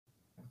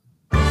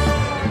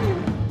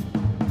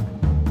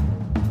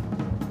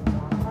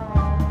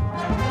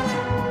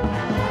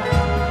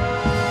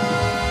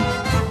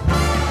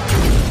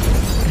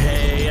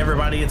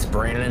everybody. It's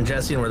Brandon and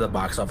Jesse, and we're the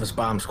Box Office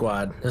Bomb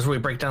Squad. This is where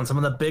we break down some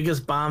of the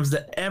biggest bombs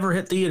that ever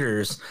hit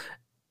theaters,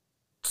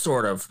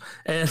 sort of.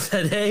 And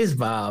today's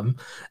bomb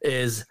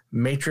is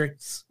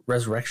Matrix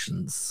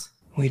Resurrections.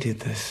 We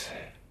did this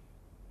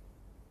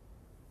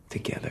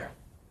together.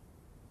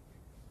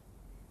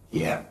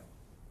 Yeah.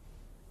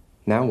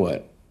 Now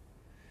what?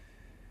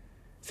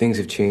 Things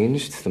have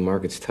changed. The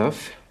market's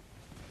tough.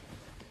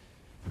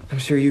 I'm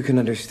sure you can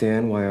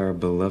understand why our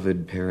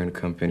beloved parent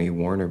company,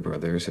 Warner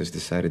Brothers, has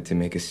decided to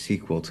make a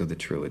sequel to the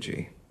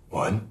trilogy.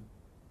 What?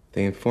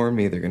 They informed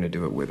me they're going to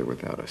do it with or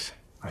without us.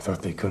 I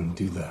thought they couldn't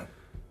do that.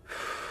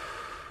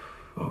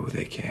 Oh,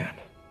 they can.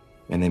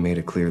 And they made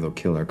it clear they'll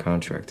kill our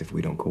contract if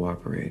we don't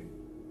cooperate.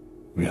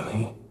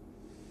 Really?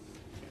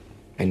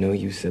 I know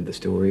you said the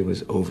story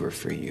was over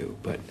for you,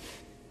 but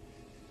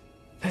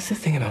that's the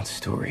thing about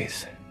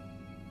stories.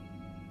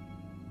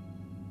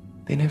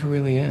 They never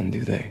really end,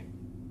 do they?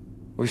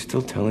 We're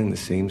still telling the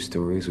same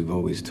stories we've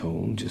always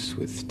told, just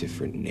with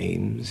different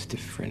names,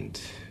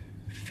 different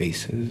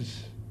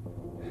faces.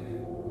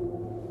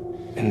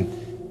 And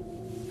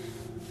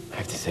I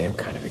have to say, I'm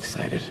kind of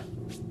excited.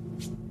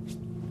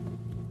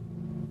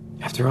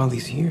 After all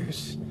these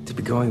years, to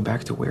be going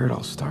back to where it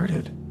all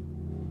started.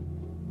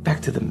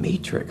 Back to the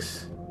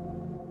Matrix.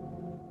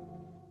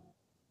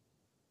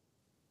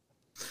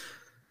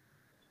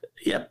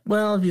 Yep.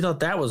 Well, if you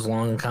thought that was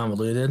long and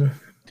convoluted,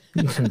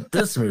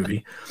 this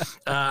movie.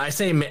 I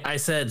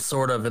said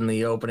sort of in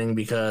the opening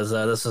because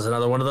this is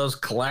another one of those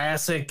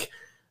classic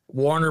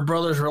Warner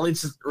Brothers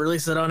release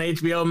it on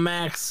HBO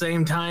Max.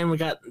 Same time we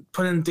got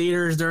put in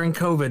theaters during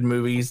COVID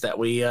movies that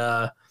we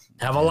have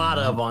a lot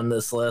of on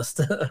this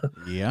list.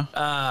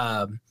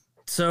 Yeah.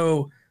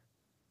 So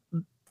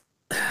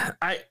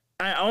I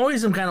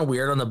always am kind of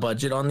weird on the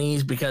budget on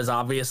these because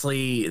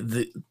obviously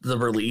the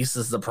release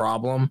is the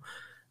problem.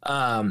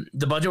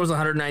 The budget was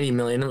 190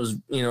 million. It was,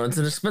 it's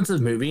an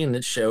expensive movie and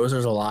it shows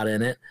there's a lot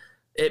in it.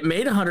 It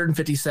made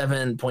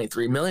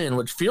 157.3 million,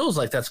 which feels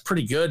like that's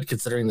pretty good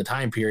considering the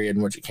time period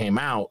in which it came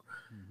out.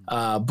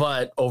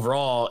 But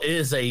overall it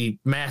is a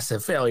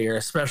massive failure,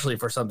 especially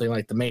for something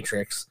like The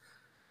Matrix.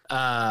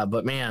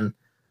 But man,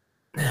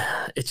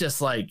 it's just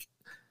like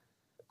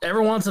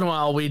every once in a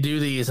while we do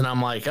these and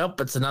I'm like, oh,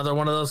 it's another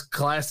one of those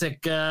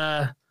classic,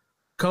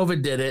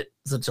 COVID did it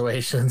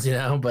situations,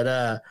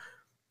 but,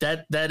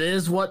 that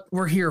is what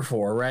we're here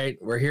for, right?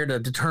 We're here to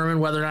determine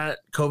whether or not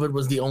COVID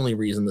was the only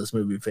reason this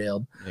movie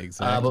failed.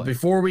 Exactly. But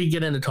before we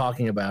get into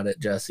talking about it,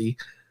 Jesse,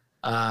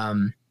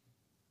 it's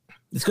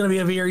going to be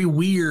a very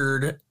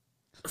weird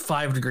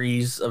 5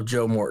 degrees of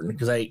Joe Morton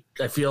because I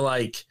feel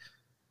like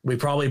we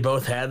probably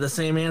both had the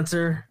same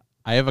answer.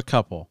 I have a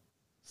couple.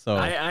 So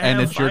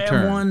it's your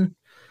turn. One.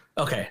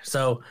 Okay,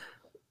 so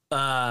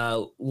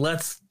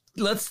let's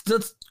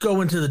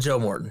go into the Joe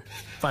Morton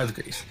 5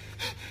 degrees.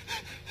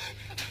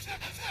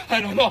 I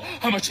don't know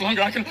how much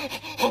longer I can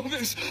hold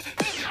this.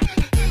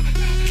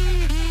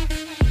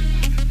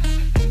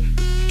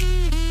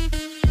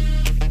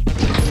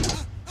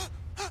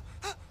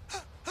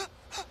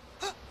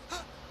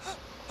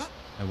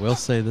 I will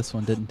say this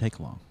one didn't take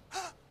long.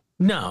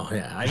 No,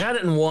 yeah, I got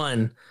it in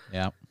one.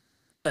 Yeah.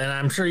 And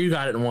I'm sure you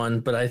got it in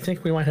one, but I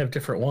think we might have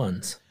different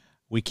ones.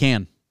 We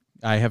can.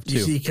 I have two.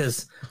 You see,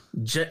 because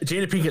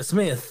Jada Pinkett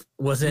Smith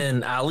was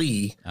in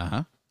Ali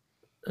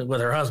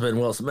with her husband,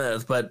 Will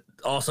Smith, but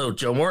also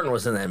Joe Morton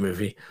was in that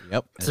movie.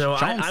 Yep. So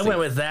I went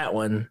with that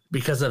one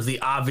because of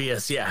the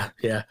obvious. Yeah.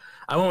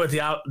 I went with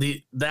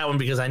that one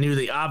because I knew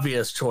the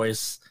obvious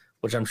choice,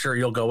 which I'm sure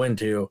you'll go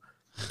into,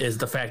 is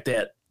the fact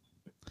that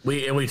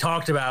we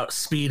talked about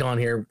Speed on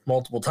here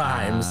multiple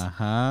times.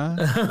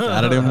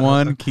 Got it in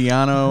one.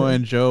 Keanu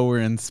and Joe were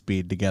in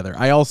Speed together.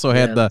 I also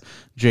had the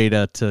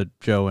Jada to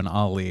Joe and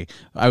Ali.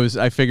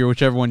 I figured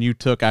whichever one you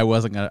took, I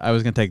was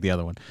gonna take the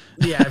other one.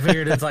 Yeah, I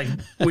figured it's like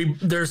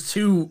there's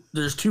two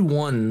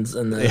ones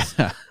in this.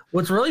 Yeah.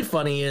 What's really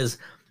funny is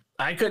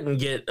I couldn't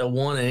get a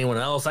one anyone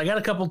else. I got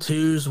a couple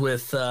twos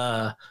with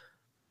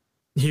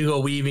Hugo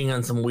Weaving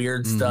on some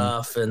weird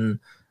stuff and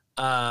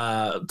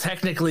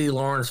technically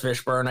Lawrence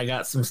Fishburne, I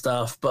got some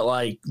stuff, but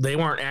like they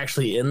weren't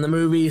actually in the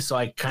movie, so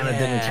I kind of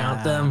didn't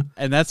count them.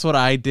 And that's what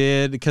I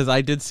did because I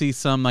did see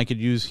some I could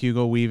use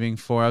Hugo Weaving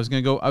for. I was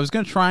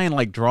gonna try and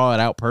like draw it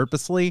out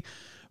purposely,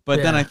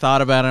 but then I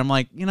thought about it. I'm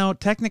like,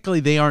 technically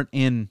they aren't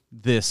in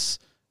this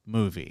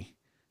movie.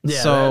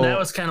 Yeah, so that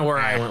was kind of where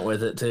I went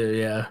with it too.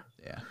 Yeah.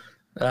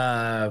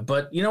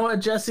 But you know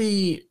what,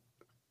 Jesse?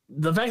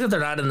 The fact that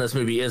they're not in this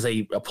movie is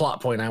a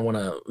plot point I want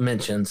to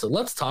mention. So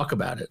let's talk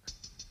about it.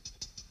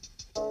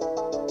 Oh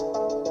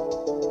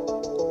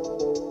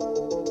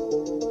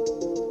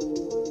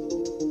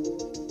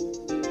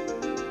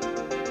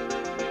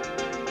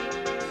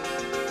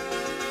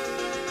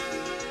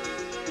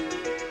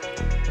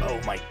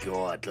my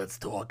God, let's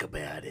talk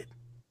about it.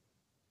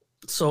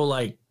 So,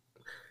 like,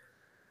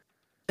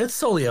 it's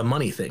solely a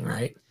money thing,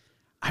 right?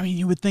 I mean,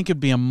 you would think it'd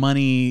be a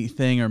money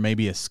thing or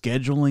maybe a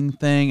scheduling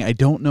thing. I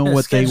don't know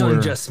what they were.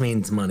 Scheduling just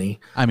means money.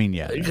 I mean,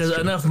 yeah. Because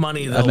enough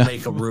money, they'll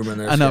make a room in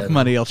their Enough schedule.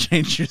 money will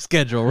change your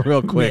schedule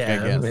real quick,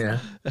 I guess. Yeah.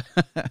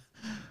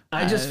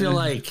 I just feel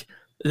like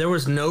there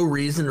was no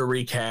reason to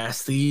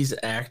recast these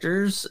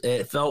actors.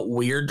 It felt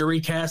weird to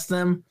recast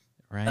them.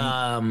 Right.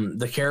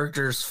 The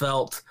characters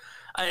felt,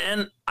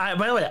 by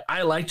the way,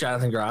 I like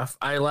Jonathan Groff.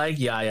 I like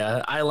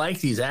Yahya. I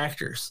like these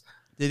actors.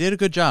 They did a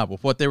good job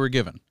with what they were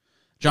given.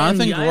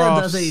 Jonathan Yahya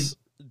Groff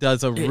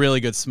does a really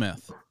good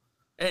Smith.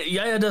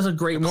 Yahya does a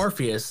great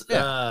Morpheus.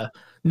 Yeah.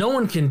 No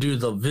one can do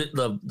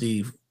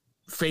the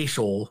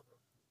facial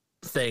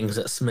things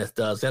that Smith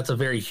does. That's a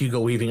very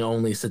Hugo Weaving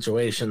only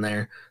situation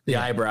there. The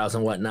eyebrows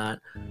and whatnot.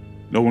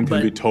 No one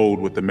can be told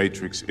what the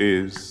Matrix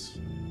is.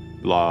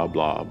 Blah,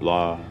 blah,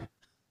 blah.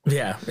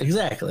 Yeah,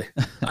 exactly.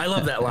 I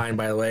love that line,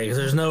 by the way, because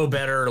there's no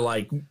better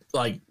like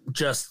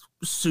just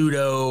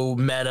pseudo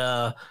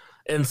meta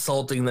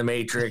insulting the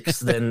Matrix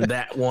than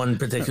that one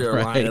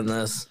particular line in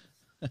this.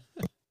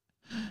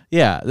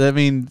 Yeah, I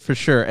mean, for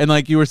sure. And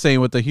like you were saying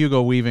with the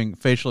Hugo Weaving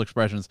facial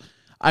expressions,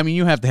 I mean,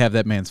 you have to have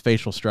that man's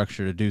facial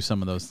structure to do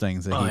some of those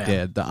things that he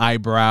did. The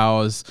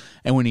eyebrows,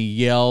 and when he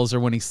yells or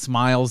when he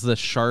smiles, the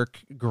shark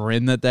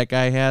grin that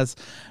guy has.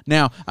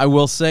 Now, I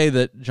will say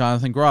that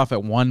Jonathan Groff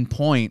at one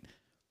point,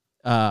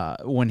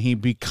 when he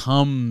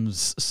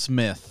becomes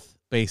Smith,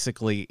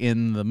 basically,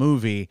 in the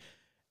movie,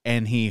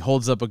 and he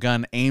holds up a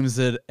gun, aims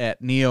it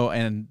at Neo,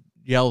 and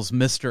yells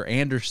Mr.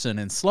 Anderson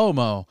in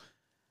slow-mo,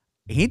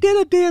 he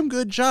did a damn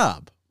good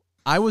job.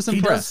 I was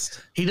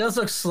impressed. He does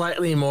look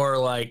slightly more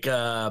like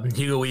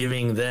Hugo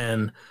Weaving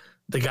than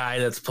the guy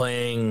that's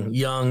playing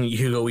young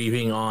Hugo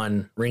Weaving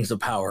on Rings of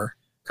Power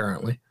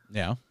currently.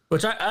 Yeah.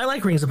 Which I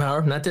like Rings of Power,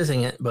 I'm not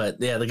dissing it, but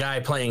yeah, the guy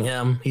playing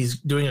him, he's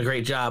doing a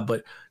great job,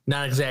 but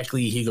not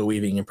exactly Hugo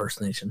Weaving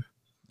impersonation.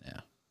 Yeah.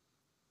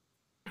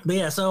 But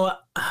yeah, so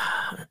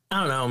I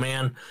don't know,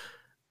 man.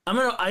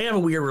 I have a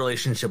weird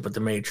relationship with The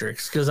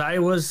Matrix because I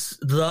was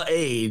the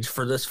age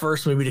for this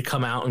first movie to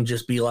come out and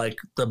just be like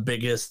the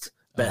biggest,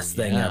 best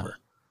thing ever.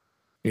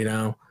 You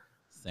know?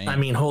 Same. I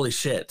mean, holy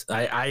shit.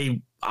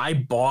 I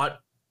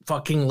bought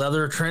fucking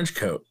leather trench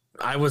coat.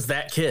 I was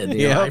that kid.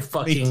 You know? I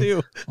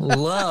fucking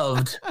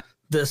loved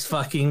this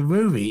fucking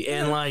movie.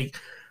 And like,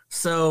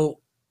 so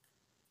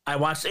I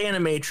watched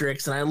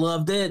Animatrix and I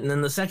loved it. And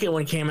then the second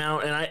one came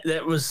out, and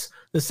that was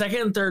the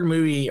second and third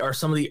movie are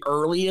some of the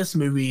earliest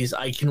movies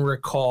I can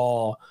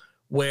recall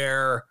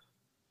where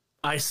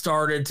I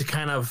started to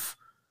kind of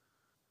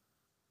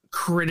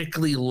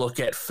critically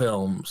look at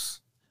films,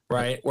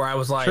 right? Where I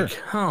was like,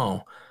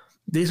 oh,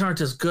 these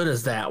aren't as good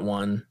as that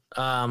one.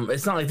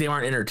 It's not like they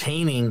aren't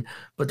entertaining,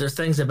 but there's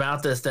things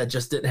about this that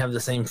just didn't have the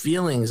same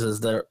feelings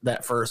as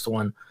that first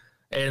one.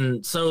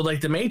 And so like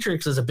The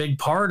Matrix is a big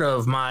part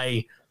of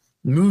my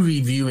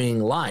movie viewing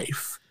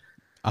life.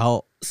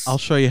 I'll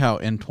show you how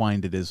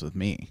entwined it is with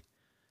me.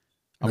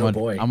 I'm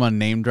gonna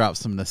name drop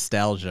some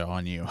nostalgia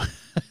on you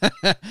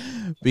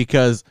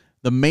because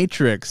The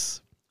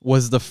Matrix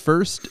was the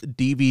first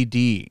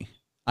DVD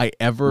I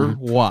ever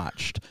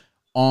watched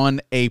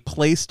on a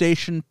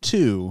PlayStation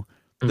 2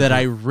 that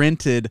I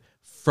rented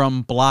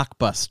from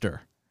Blockbuster.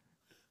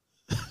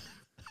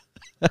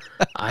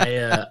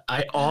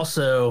 I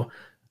also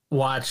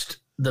watched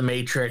The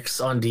Matrix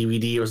on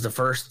DVD. It was the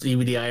first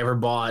DVD I ever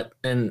bought,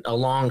 and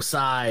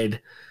alongside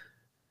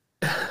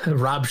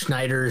Rob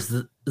Schneider's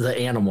The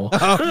Animal.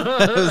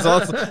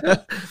 It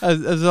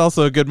was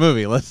also a good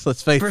movie. Let's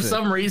face it. For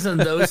some reason,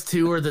 those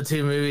two were the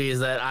two movies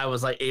that I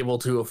was like able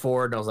to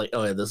afford, and I was like,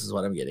 oh yeah, this is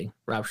what I'm getting: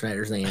 Rob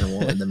Schneider's The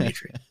Animal and The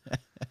Matrix.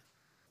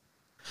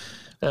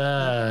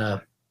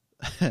 Good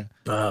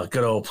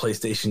old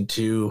PlayStation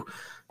 2.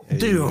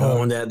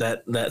 Dude,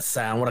 that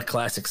sound! What a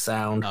classic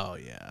sound! Oh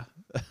yeah.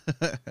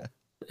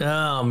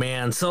 Oh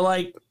man, so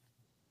like,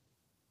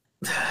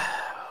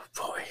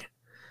 boy,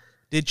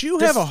 did you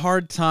have a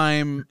hard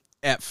time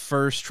at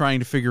first trying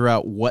to figure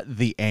out what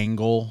the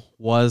angle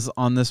was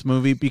on this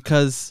movie?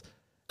 Because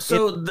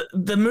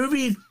the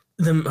movie,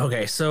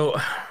 okay, so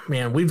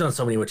man, we've done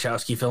so many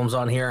Wachowski films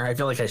on here. I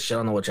feel like I shit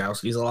on the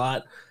Wachowskis a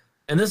lot,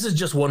 and this is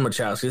just one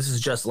Wachowski. This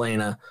is just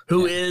Lena,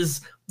 who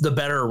is the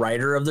better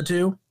writer of the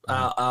two.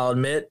 I'll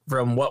admit,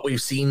 from what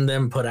we've seen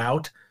them put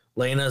out,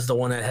 Lena is the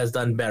one that has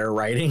done better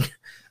writing.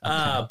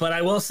 But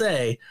I will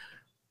say,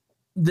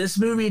 this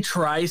movie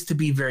tries to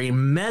be very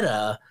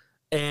meta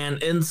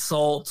and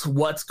insult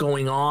what's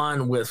going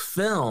on with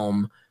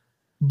film,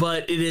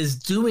 but it is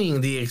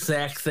doing the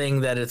exact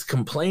thing that it's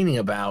complaining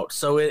about.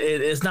 So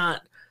it's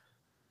not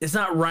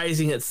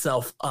rising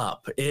itself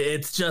up.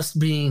 It's just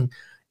being,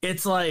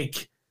 it's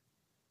like,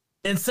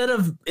 instead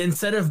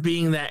of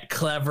being that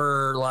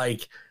clever,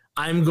 like,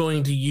 I'm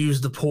going to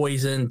use the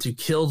poison to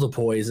kill the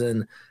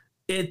poison,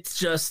 it's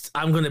just,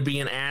 I'm going to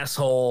be an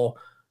asshole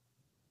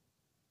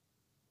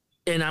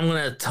and I'm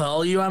going to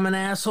tell you I'm an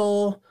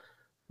asshole,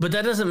 but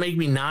that doesn't make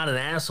me not an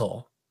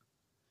asshole.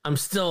 I'm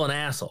still an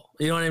asshole.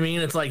 You know what I mean?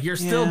 It's like, you're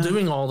still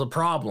doing all the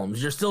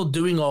problems. You're still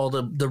doing all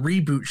the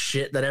reboot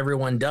shit that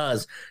everyone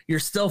does. You're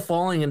still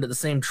falling into the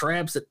same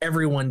traps that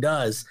everyone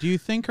does. Do you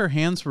think her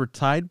hands were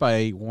tied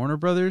by Warner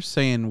Brothers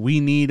saying, we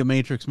need a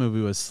Matrix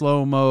movie with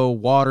slow-mo,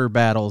 water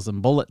battles,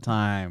 and bullet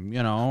time,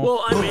 you know?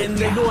 Well, I mean,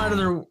 they go out of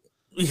their...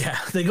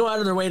 they go out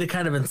of their way to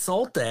kind of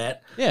insult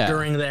that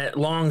during that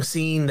long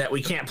scene that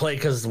we can't play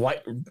because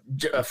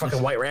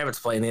fucking White Rabbit's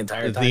playing the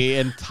entire time. The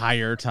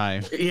entire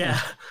time. Yeah.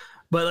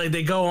 But like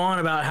they go on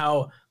about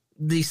how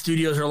these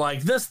studios are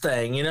like this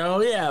thing,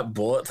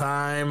 bullet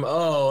time.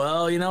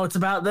 Oh, well, it's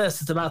about this,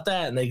 it's about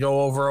that. And they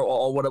go over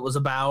all what it was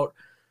about.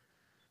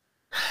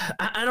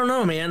 I don't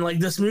know, man. Like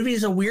this movie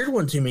is a weird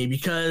one to me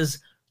because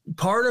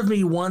part of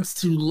me wants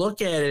to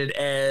look at it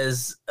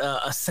as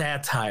a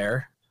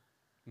satire.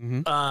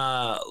 Mm-hmm.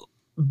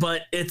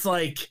 But it's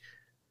like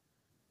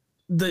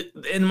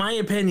in my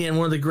opinion,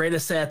 one of the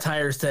greatest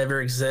satires to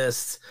ever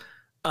exist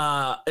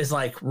is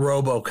like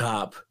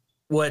RoboCop,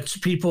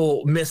 which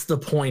people miss the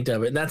point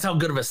of it. And that's how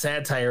good of a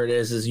satire it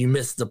is you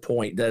miss the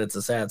point that it's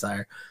a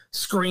satire.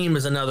 Scream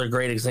is another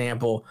great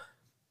example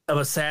of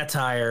a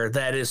satire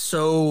that is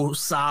so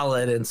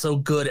solid and so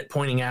good at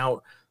pointing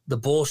out the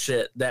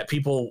bullshit that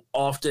people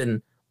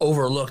often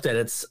overlook that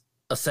it's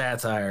a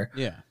satire.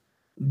 Yeah.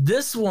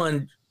 This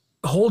one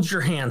holds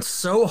your hand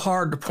so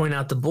hard to point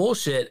out the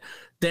bullshit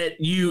that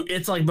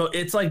it's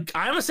like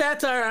I'm a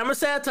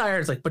satire.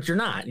 It's like, but you're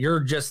not.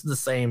 You're just the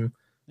same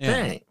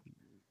thing.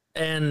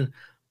 And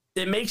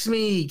it makes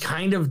me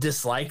kind of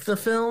dislike the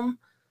film,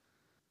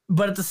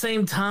 but at the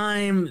same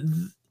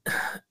time,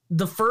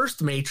 the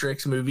first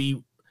Matrix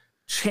movie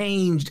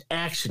changed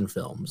action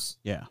films.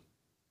 Yeah.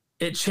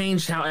 It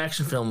changed how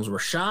action films were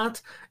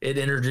shot. It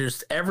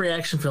introduced every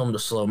action film to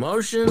slow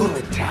motion.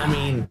 Bullet time. I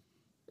mean,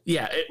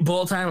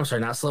 bullet time. I'm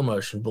sorry, not slow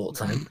motion, bullet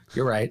time.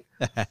 You're right.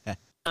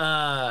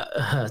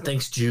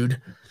 Thanks,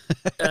 Jude.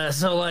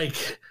 So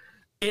like,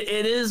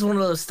 it is one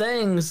of those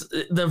things.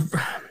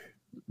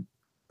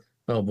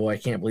 Oh boy, I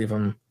can't believe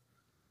I'm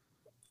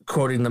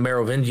quoting the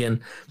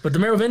Merovingian, but the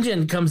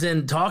Merovingian comes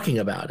in talking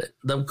about it.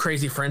 The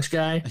crazy French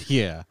guy.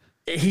 Yeah.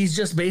 He's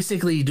just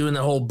basically doing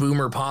the whole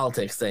boomer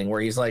politics thing where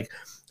he's like,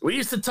 we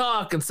used to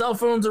talk and cell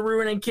phones are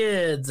ruining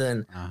kids.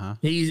 And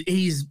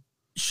he's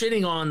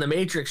shitting on the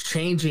Matrix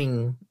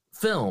changing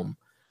film.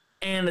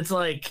 And it's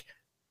like,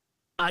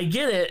 I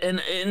get it.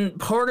 And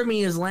part of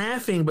me is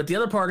laughing, but the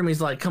other part of me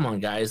is like, come on,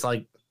 guys.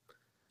 Like,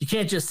 you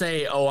can't just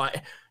say,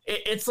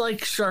 it's like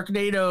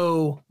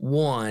Sharknado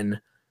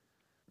 1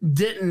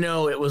 didn't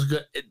know it was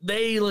good.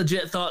 They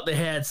legit thought they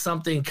had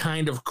something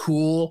kind of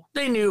cool.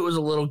 They knew it was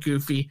a little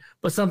goofy,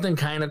 but something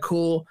kind of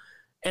cool.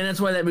 And that's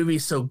why that movie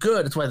is so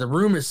good. It's why The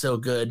Room is so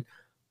good.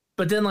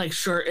 But then like,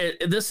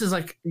 this is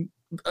like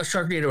a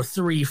Sharknado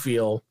 3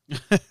 feel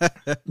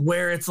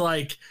where it's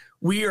like,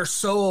 we are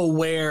so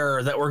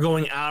aware that we're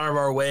going out of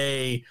our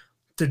way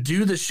to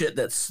do the shit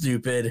that's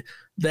stupid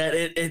that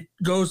it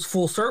goes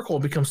full circle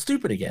and becomes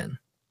stupid again.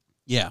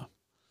 Yeah.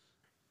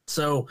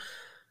 So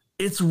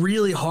it's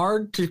really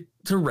hard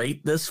to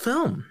rate this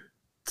film.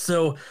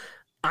 So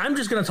I'm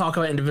just going to talk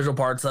about individual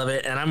parts of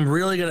it, and I'm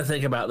really going to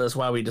think about this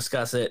while we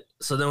discuss it.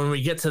 So then when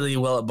we get to the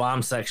Will It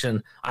Bomb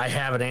section, I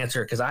have an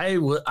answer because I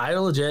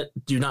legit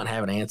do not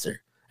have an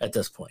answer at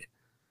this point.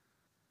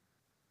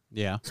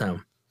 Yeah. So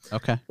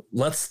okay,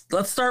 let's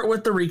start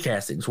with the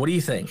recastings. What do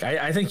you think?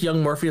 I think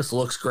young Morpheus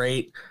looks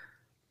great.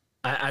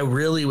 I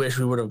really wish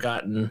we would have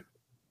gotten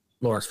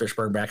Lawrence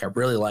Fishburne back. I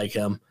really like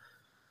him.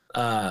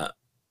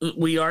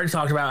 We already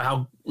talked about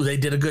how they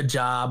did a good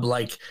job.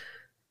 Like,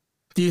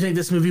 do you think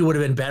this movie would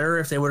have been better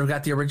if they would have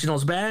got the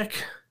originals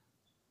back?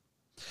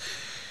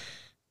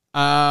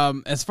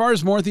 As far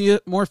as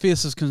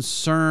Morpheus is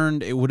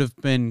concerned, it would have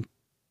been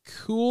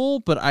cool,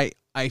 but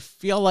I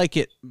feel like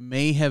it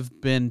may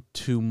have been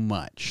too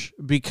much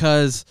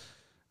because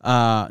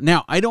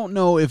now I don't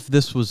know if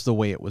this was the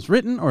way it was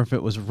written or if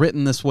it was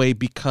written this way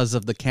because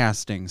of the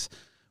castings,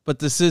 but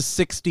this is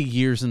 60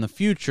 years in the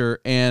future,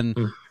 and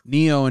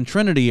Neo and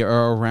Trinity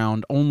are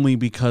around only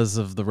because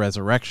of the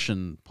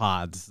resurrection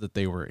pods that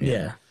they were in.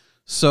 Yeah.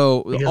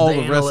 So because all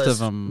the rest of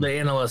them, the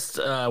analyst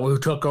who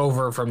took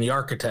over from the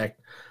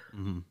architect,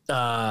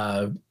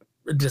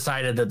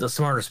 decided that the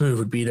smartest move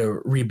would be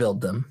to rebuild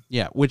them.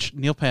 Yeah, which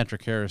Neil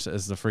Patrick Harris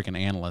as the freaking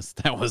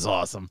analyst, that was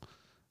awesome.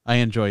 I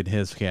enjoyed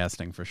his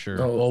casting for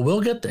sure. Oh, well,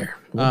 we'll get there.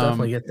 We'll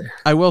definitely get there.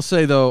 I will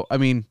say though, I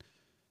mean,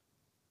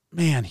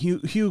 man,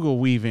 Hugo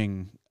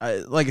Weaving,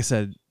 like I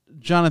said,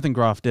 Jonathan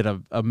Groff did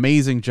an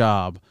amazing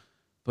job,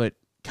 but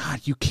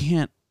God, you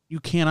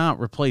cannot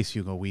replace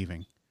Hugo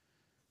Weaving.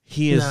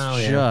 He is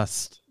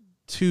just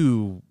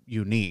too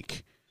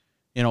unique.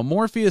 You know,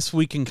 Morpheus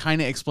we can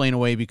kind of explain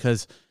away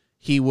because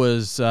he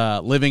was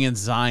living in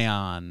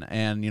Zion,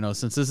 and you know,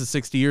 since this is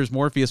 60 years,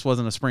 Morpheus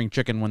wasn't a spring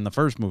chicken when the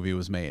first movie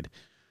was made.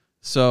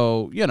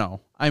 So, you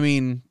know, I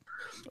mean,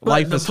 but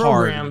life is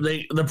hard.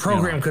 The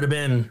program could have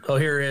been,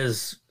 here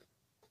is,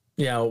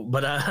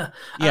 but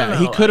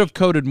he could have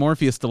coded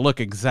Morpheus to look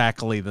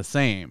exactly the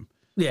same.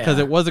 Yeah, because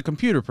it was a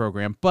computer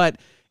program, but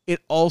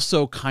it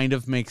also kind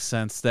of makes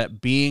sense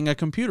that being a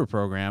computer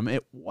program,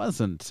 it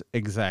wasn't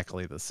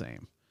exactly the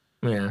same.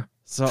 Yeah.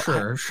 So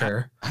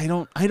sure. I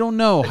don't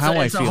know how I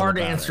feel. It's a hard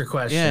to answer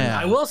question. Yeah.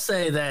 I will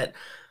say that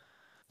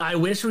I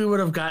wish we would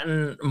have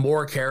gotten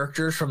more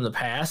characters from the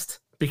past,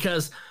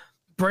 because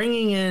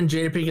bringing in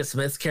Jada Pinkett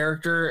Smith's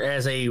character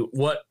as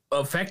what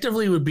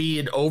effectively would be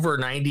an over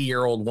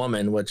 90-year-old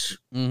woman, which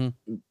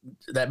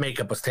that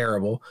makeup was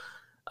terrible.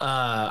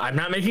 I'm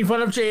not making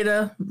fun of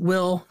Jada.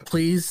 Will,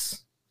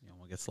 please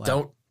We'll get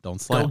slapped. Don't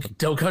slap him.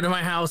 don't come to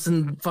my house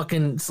and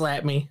fucking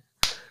slap me.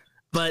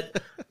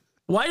 But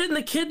why didn't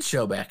the kid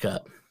show back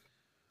up?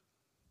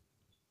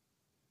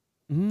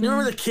 You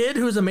remember the kid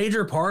who was a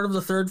major part of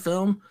the third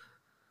film?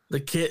 The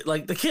kid,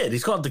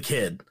 he's called the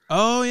kid.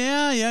 Oh,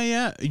 yeah.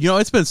 You know,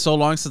 it's been so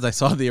long since I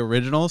saw the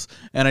originals,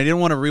 and I didn't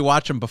want to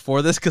rewatch them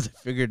before this because I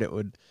figured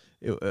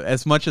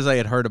as much as I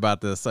had heard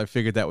about this, I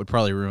figured that would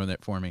probably ruin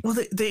it for me. Well,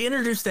 they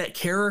introduced that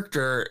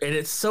character, and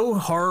it's so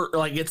hard.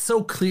 Like, it's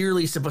so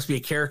clearly supposed to be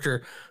a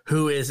character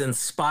who is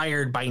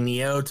inspired by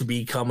Neo to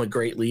become a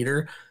great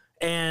leader.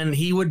 And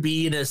he would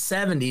be in his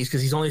 70s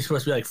because he's only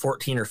supposed to be like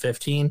 14 or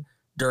 15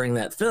 during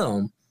that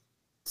film.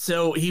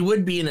 So he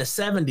would be in his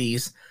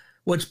 70s,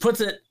 which puts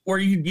it where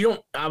you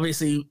don't,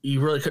 obviously, you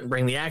really couldn't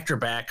bring the actor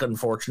back,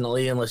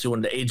 unfortunately, unless you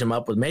wanted to age him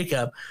up with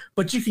makeup.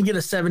 But you can get a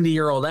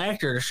 70-year-old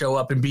actor to show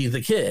up and be the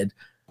kid.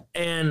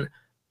 And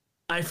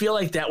I feel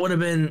like that would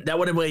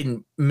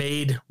have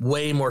made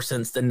way more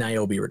sense than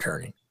Niobe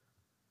returning.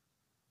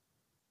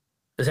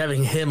 Is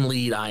having him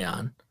lead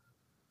Ion.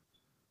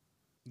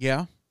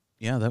 Yeah,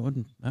 that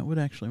would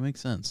actually make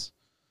sense.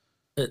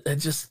 It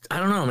just, I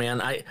don't know,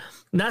 man. I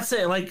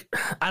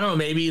don't know,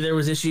 maybe there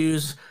was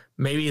issues.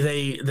 Maybe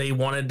they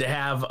wanted to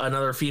have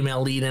another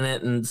female lead in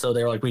it, and so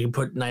they're like, we can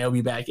put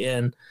Niobe back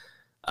in.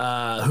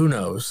 Who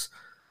knows?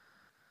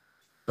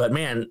 But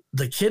man,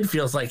 the kid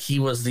feels like he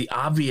was the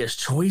obvious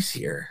choice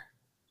here.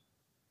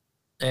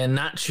 And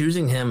not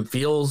choosing him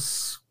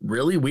feels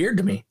really weird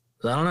to me.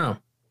 I don't know.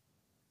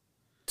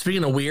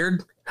 Speaking of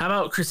weird, how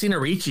about Christina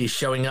Ricci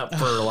showing up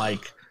for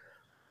like...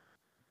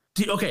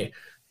 Okay,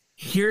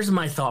 here's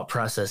my thought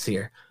process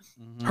here.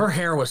 Her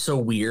hair was so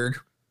weird.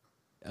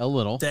 A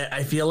little. That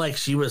I feel like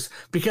she was,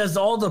 because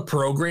all the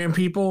program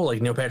people,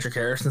 like Neil Patrick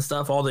Harris and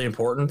stuff, all the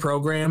important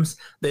programs,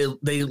 they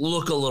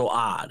look a little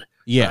odd.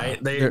 Yeah.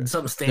 Right?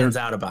 Something stands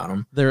out about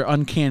them. They're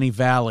uncanny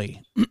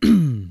valley,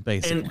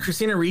 basically. And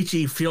Christina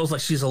Ricci feels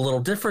like she's a little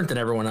different than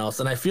everyone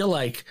else. And I feel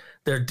like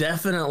they're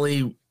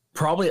definitely,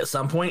 probably at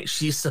some point,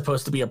 she's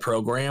supposed to be a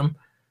program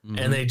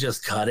and they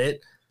just cut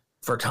it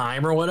for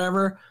time or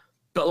whatever.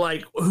 But,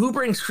 like, who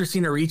brings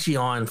Christina Ricci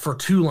on for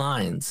 2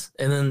 lines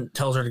and then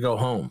tells her to go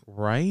home?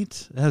 Right?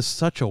 That is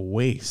such a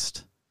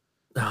waste.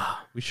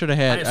 We should have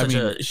had... I have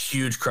a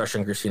huge crush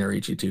on Christina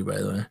Ricci, too, by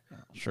the way.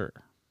 Sure.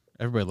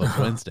 Everybody loves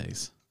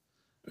Wednesdays.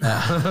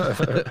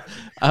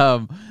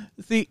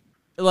 See,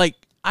 like,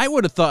 I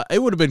would have thought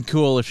it would have been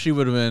cool if she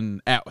would have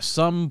been, at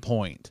some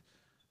point,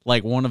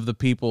 like, one of the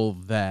people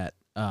that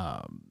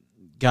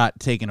got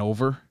taken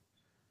over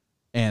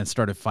and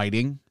started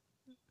fighting.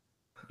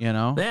 You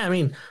know? Yeah, I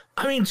mean,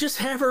 just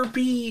have her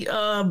be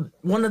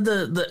one of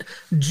the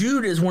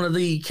Jude is one of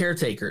the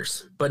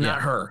caretakers, but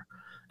not her.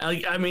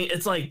 I mean,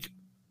 it's like,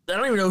 I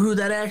don't even know who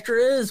that actor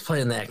is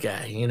playing that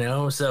guy, you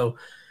know? So,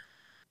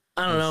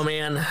 I don't know,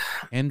 man.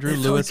 Andrew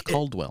Lewis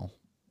Caldwell.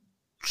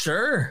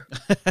 Sure.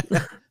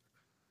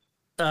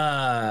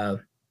 We'll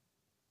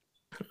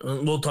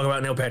talk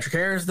about Neil Patrick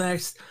Harris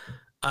next.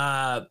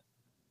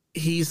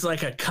 He's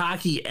like a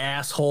cocky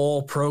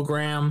asshole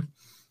program.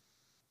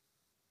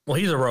 Well,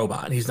 he's a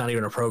robot. He's not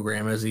even a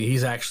program, is he?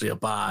 He's actually a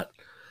bot.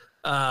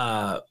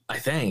 I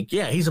think.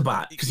 Yeah, he's a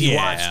bot because he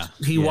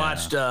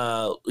watched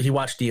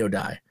Dio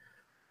die.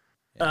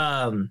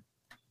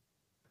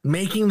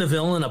 Making the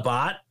villain a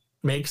bot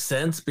makes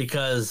sense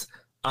because,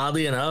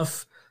 oddly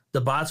enough,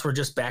 the bots were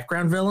just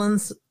background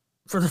villains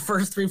for the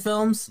first 3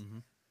 films.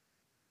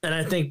 And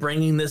I think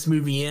bringing this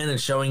movie in and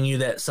showing you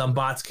that some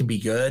bots can be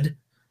good,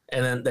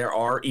 and then there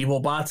are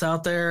evil bots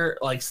out there,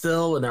 like,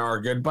 still, and there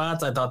are good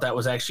bots. I thought that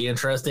was actually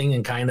interesting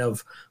and kind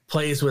of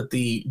plays with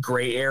the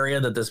gray area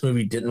that this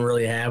movie didn't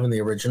really have in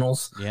the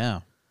originals. Yeah.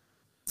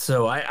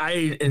 So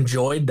I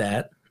enjoyed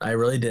that. I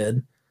really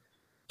did.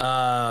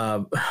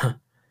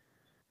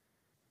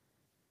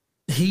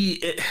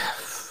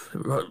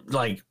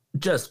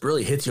 Just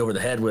really hits you over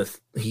the head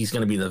with he's going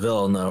to be the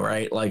villain, though,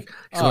 right? Like,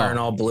 he's wearing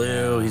all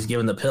blue. Yeah. He's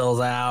giving the pills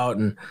out,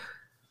 and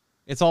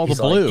it's all the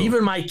blue. Like,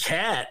 even my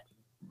cat.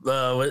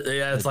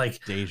 It's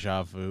like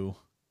deja vu.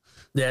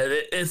 Yeah,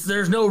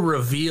 there's no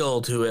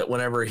reveal to it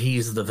whenever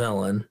he's the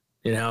villain.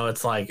 You know,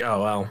 it's like,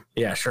 oh well,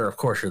 yeah, sure, of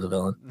course you're the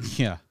villain.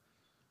 Yeah.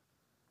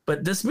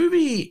 But this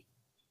movie,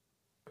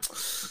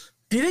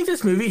 do you think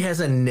this movie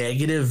has a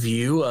negative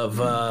view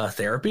of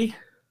therapy?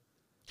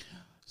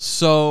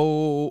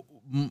 So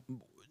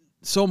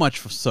much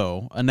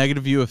so, a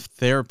negative view of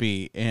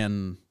therapy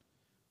and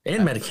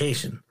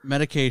medication,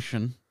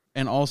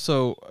 and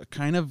also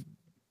kind of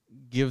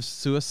gives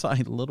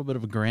suicide a little bit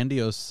of a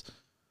grandiose.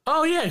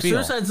 Oh yeah, feel.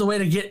 Suicide's the way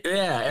to get.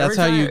 Yeah, that's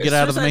how you get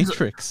out of the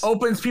Matrix.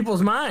 Opens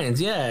people's minds.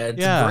 Yeah,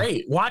 it's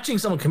great. Watching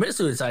someone commit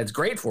suicide is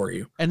great for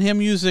you. And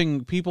him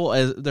using people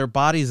as their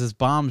bodies as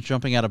bombs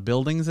jumping out of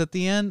buildings at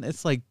the end.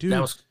 It's like, dude,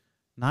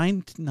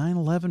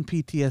 9/11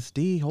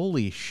 PTSD.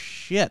 Holy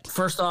shit.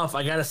 First off,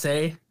 I gotta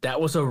say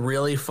that was a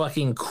really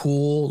fucking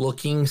cool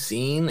looking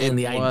scene, and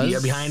the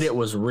idea behind it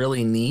was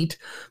really neat.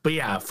 But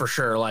yeah, for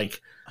sure,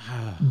 like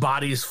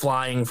bodies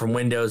flying from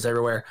windows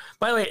everywhere.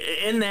 By the way,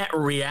 in that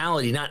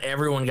reality, not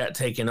everyone got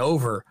taken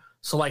over.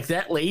 So like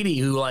that lady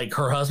who like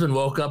her husband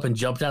woke up and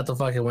jumped out the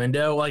fucking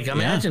window. Like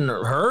imagine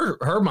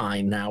her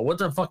mind now. What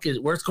the fuck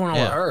what's going on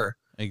with her?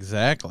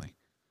 Exactly.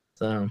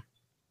 So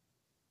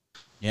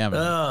yeah,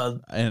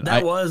 man.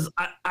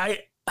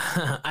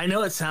 I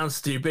know it sounds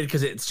stupid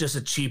because it's just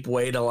a cheap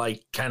way to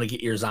like kind of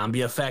get your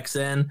zombie effects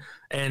in,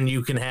 and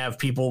you can have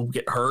people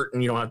get hurt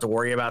and you don't have to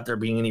worry about there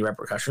being any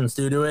repercussions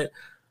due to it.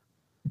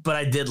 But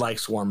I did like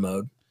swarm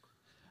mode.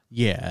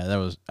 Yeah,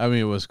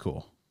 it was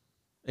cool.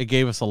 It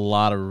gave us a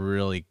lot of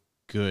really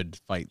good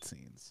fight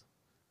scenes.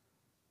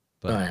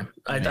 But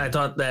I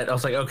thought that I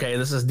was like, okay,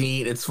 this is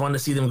neat. It's fun to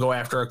see them go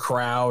after a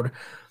crowd.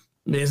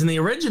 Because in the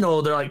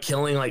original, they're like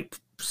killing like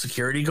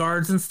security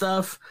guards and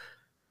stuff,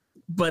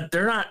 but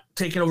they're not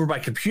taken over by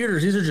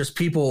computers. These are just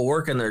people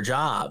working their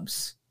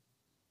jobs.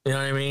 You know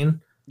what I mean?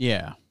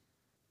 Yeah.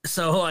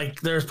 So like,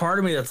 there's part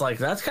of me that's like,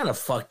 that's kind of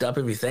fucked up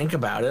if you think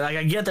about it. Like,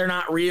 I get they're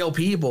not real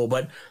people,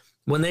 but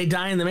when they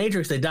die in the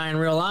Matrix, they die in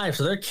real life.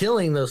 So they're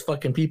killing those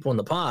fucking people in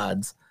the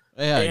pods.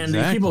 Yeah, and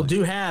these people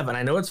do have, and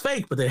I know it's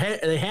fake, but they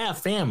have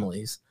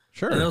families.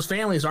 Sure. And those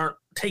families aren't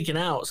taken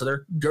out, so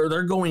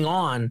they're going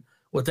on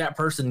with that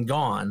person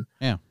gone.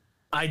 Yeah.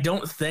 I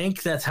don't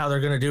think that's how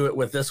they're going to do it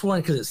with this one,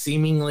 because it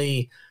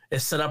seemingly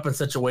is set up in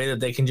such a way that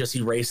they can just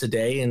erase a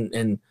day,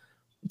 and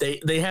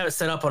they have it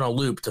set up on a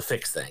loop to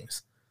fix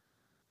things.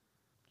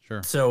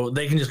 Sure. So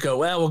they can just go,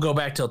 well, we'll go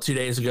back till 2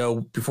 days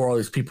ago before all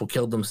these people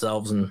killed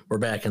themselves, and we're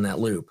back in that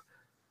loop.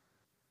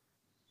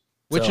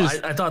 Which so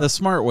is I thought the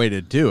smart way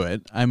to do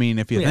it. I mean,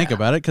 if you think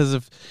about it,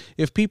 because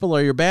if people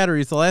are your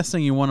batteries, the last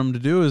thing you want them to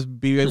do is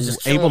be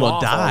able to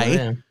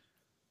die.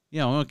 You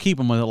know, keep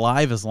them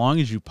alive as long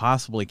as you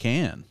possibly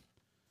can.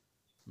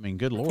 I mean,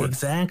 good Lord.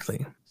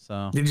 Exactly.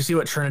 So, did you see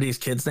what Trinity's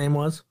kid's name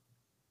was?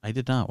 I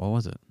did not. What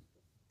was it?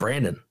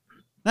 Brandon.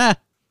 You're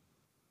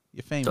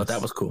famous. Thought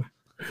that was cool.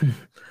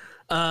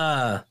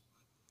 I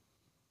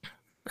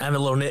have a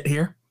little nit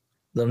here.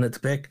 Little nit to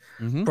pick.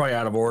 Mm-hmm. Probably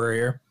out of order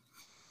here.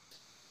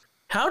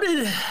 How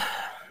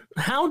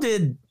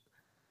did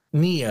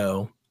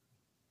Neo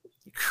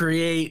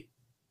create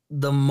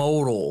the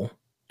modal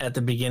at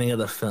the beginning of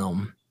the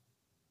film?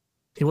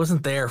 He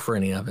wasn't there for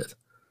any of it.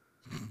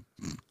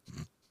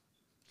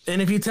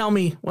 And if you tell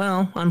me,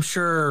 well, I'm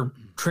sure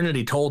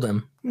Trinity told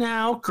him,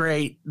 no,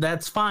 great,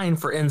 that's fine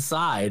for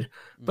inside.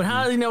 But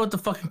how do you know what the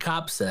fucking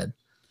cop said?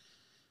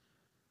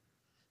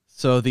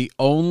 So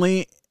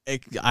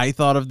I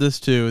thought of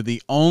this too.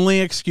 The only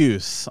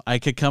excuse I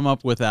could come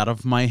up with out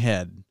of my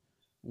head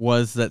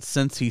was that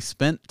since he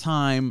spent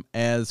time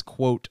as,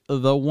 quote,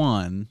 the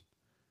one,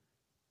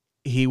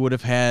 he would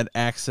have had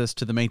access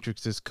to the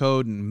Matrix's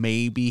code, and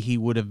maybe he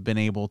would have been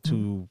able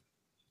to...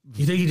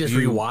 You think he just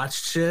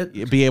rewatched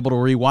shit? Be able to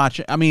rewatch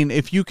it. I mean,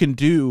 if you can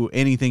do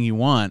anything you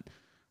want,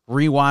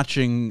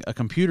 rewatching a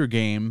computer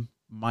game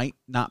might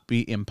not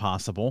be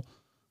impossible.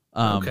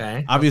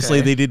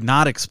 Obviously, they did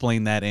not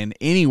explain that in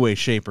any way,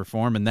 shape, or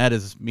form, and that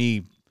is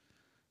me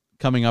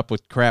coming up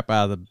with crap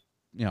out of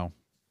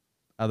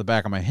the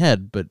back of my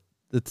head, but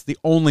it's the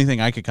only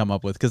thing I could come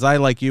up with, because I,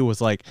 like you,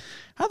 was like,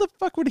 how the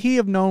fuck would he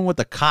have known what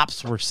the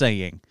cops were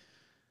saying?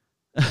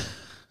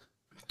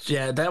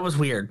 Yeah, that was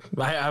weird.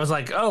 I was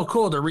like, oh,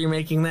 cool, they're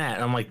remaking that.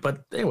 And I'm like,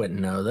 but they wouldn't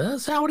know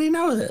this. How would he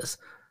know this?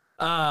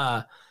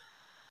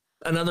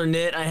 Another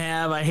nit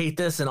I hate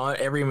this in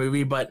every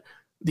movie, but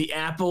the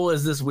apple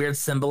is this weird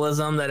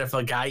symbolism that if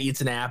a guy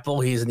eats an apple,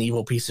 he's an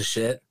evil piece of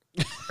shit.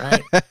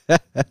 Right?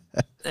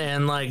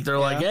 And like they're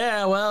like,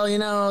 yeah, well,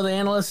 the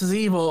analyst is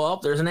evil. Oh,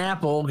 there's an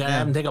apple. Gotta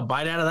have him take a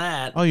bite out of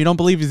that. Oh, you don't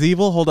believe he's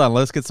evil? Hold on,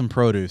 let's get some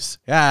produce.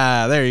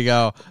 Yeah, there you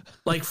go.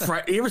 Like,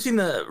 you ever seen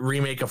the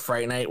remake of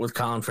Fright Night with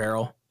Colin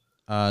Farrell?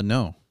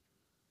 No.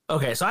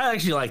 Okay, so I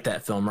actually like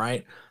that film,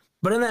 right?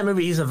 But in that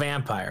movie, he's a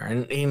vampire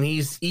and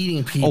he's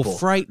eating people. Oh,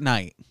 Fright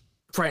Night.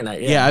 Fright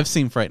Night, yeah, I've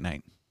seen Fright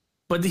Night.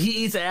 But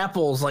he eats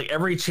apples. Like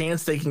every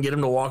chance they can get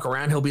him to walk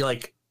around, he'll be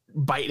like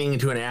biting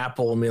into an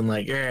apple and being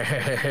like,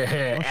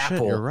 apple.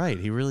 Shit, you're right.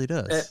 He really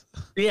does.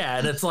 Yeah,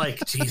 and it's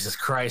like, Jesus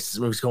Christ,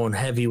 it was going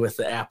heavy with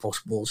the apple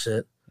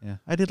bullshit. Yeah,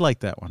 I did like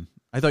that one.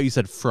 I thought you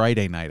said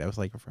Friday Night. I was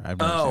like,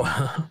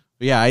 oh.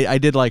 Yeah, I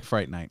did like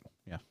Fright Night.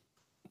 Yeah.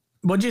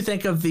 What'd you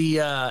think of the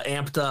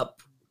amped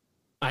up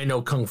I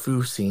Know Kung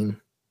Fu scene?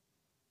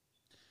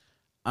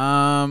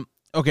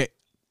 Okay.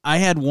 I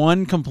had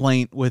one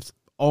complaint with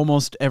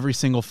almost every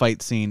single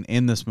fight scene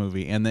in this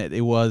movie, and that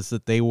it was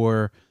that they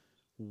were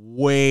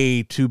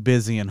way too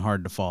busy and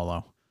hard to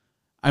follow.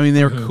 I mean,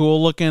 they were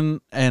cool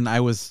looking and I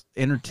was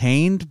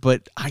entertained,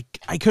 but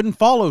I couldn't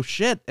follow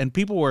shit, and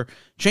people were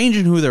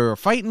changing who they were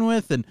fighting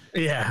with, and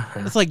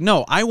it's like,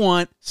 no, I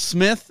want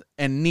Smith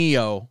and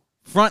Neo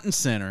front and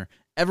center.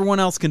 Everyone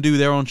else can do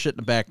their own shit in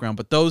the background,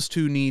 but those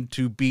two need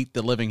to beat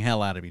the living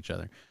hell out of each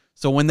other.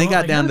 So when they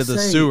got down to the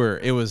sewer,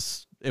 it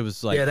was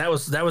like, yeah, that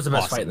was the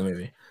best fight in the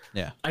movie.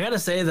 Yeah. I gotta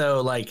say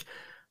though, like,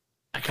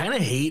 I kind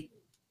of hate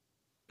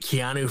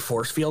Keanu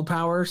force field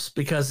powers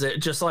because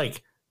it just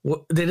like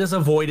they just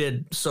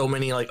avoided so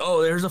many like,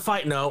 oh, there's a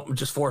fight. No,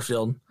 just force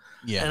field.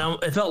 Yeah.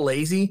 And it felt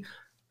lazy.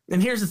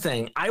 And here's the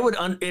thing: I would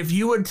if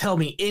you would tell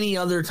me any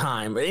other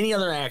time, any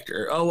other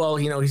actor, oh well,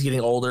 you know, he's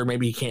getting older,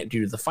 maybe he can't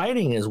do the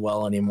fighting as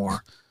well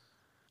anymore.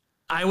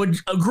 I would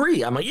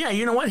agree. I'm like, yeah,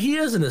 you know what? He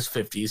is in his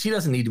 50s. He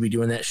doesn't need to be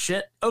doing that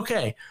shit.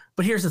 Okay,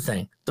 but here's the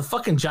thing: the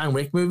fucking John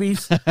Wick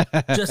movies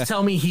just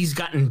tell me he's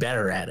gotten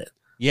better at it.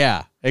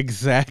 Yeah,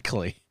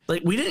 exactly.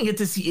 Like, we didn't get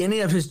to see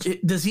any of his.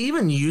 Does he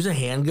even use a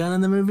handgun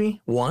in the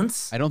movie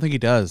once? I don't think he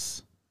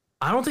does.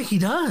 I don't think he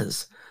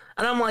does.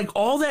 And I'm like,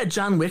 all that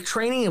John Wick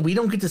training, and we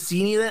don't get to see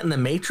any of that in the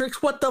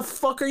Matrix. What the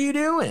fuck are you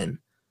doing?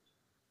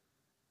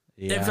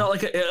 Yeah. It felt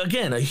like,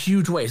 again, a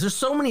huge waste. There's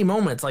so many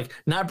moments, like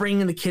not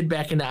bringing the kid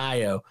back into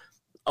IO,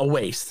 a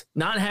waste.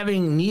 Not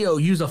having Neo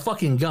use a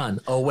fucking gun,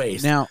 a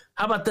waste. Now,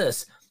 how about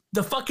this?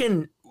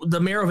 The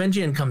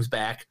Merovingian comes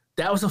back.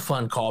 That was a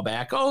fun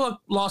callback. Oh,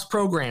 look, lost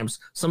programs.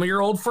 Some of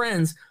your old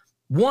friends.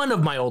 One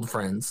of my old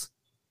friends.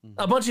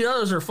 A bunch of the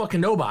others are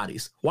fucking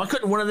nobodies. Why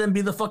couldn't one of them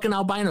be the fucking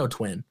albino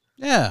twin?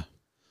 yeah.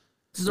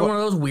 There's one of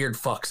those weird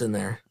fucks in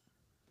there.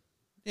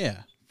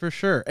 Yeah, for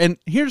sure. And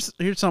here's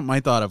something I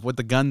thought of with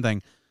the gun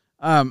thing.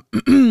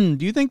 Do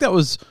you think that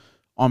was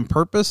on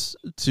purpose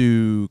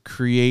to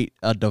create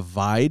a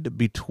divide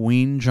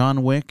between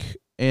John Wick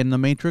and the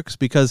Matrix?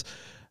 Because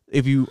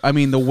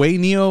the way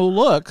Neo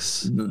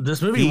looks,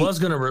 this movie was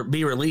going to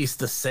be released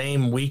the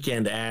same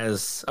weekend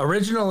as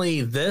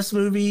originally this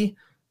movie,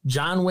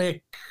 John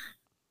Wick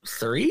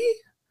 3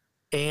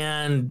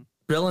 and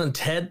Bill and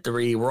Ted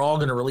 3 were all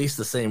going to release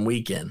the same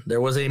weekend. There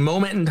was a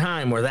moment in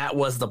time where that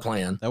was the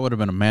plan. that would have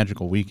been a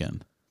magical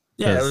weekend.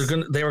 Yeah,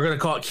 they were going to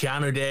call it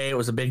Keanu Day. It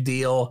was a big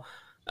deal.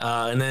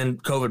 And then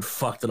COVID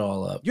fucked it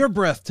all up. You're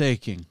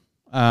breathtaking.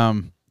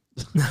 But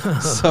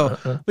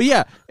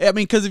yeah, I mean,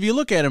 because if you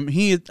look at him,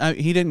 he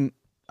didn't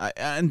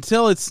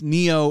until it's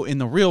Neo in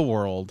the real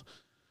world,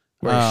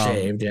 Where he's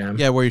shaved, yeah.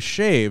 Yeah, where he's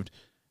shaved.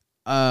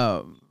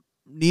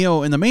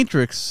 Neo in the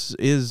Matrix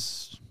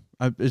is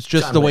it's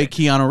just John the way Wick.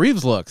 Keanu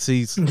Reeves looks.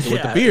 He's with the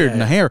Yeah, beard yeah,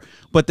 and the yeah. hair,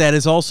 but that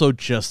is also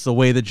just the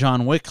way that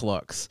John Wick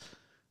looks.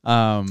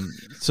 So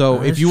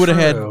if That's you would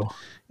have true.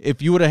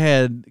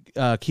 had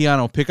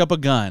Keanu pick up a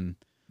gun,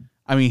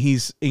 I mean,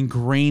 he's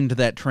ingrained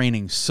that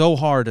training so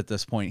hard at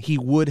this point. He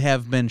would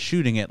have been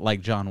shooting it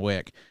like John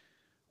Wick,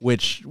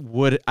 which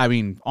would, I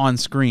mean, on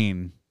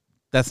screen,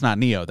 that's not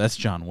Neo, that's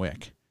John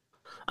Wick.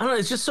 I don't know.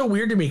 It's just so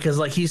weird to me because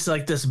like he's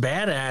like this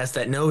badass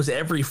that knows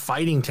every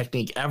fighting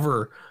technique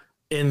ever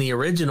in the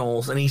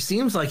originals, and he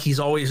seems like he's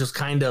always just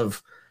kind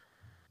of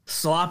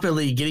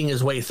sloppily getting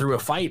his way through a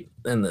fight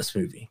in this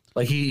movie.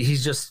 Like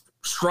he's just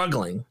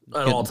struggling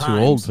at all Getting times.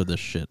 too old for this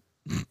shit.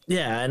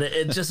 Yeah, and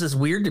it just is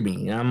weird to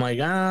me. I'm like,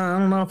 I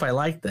don't know if I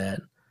like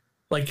that.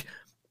 Like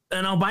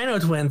an albino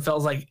twin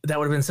felt like that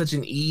would have been such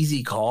an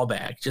easy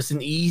callback, just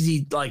an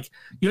easy, like,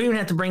 you don't even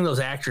have to bring those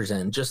actors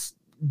in. Just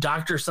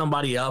doctor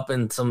somebody up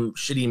in some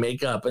shitty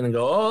makeup and then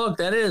go, oh, look,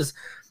 that is.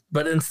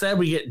 But instead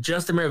we get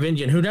just a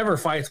Merovingian who never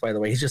fights, by the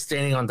way. He's just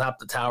standing on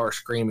top of the tower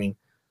screaming.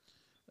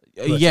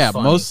 Which is Yeah,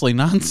 funny. mostly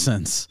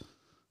nonsense.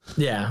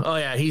 Yeah. Oh,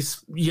 yeah.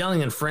 He's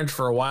yelling in French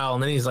for a while,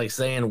 and then he's like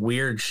saying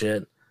weird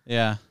shit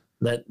Yeah.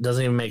 that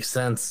doesn't even make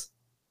sense.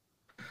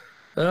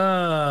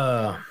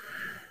 And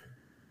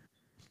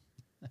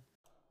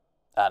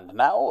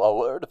now a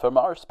word from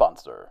our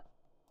sponsor.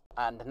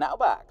 And now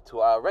back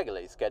to our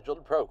regularly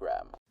scheduled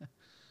program.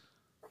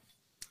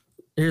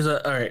 Here's all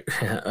right.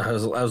 I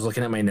was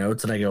looking at my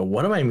notes and I go,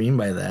 what do I mean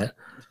by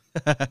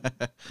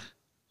that?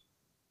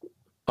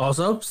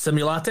 Also,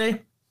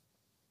 Simulate,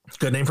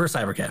 good name for a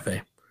cyber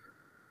cafe.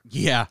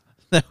 Yeah,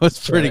 that was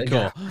pretty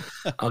cool.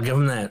 Yeah, I'll give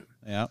them that.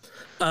 Yeah.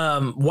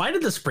 Why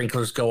did the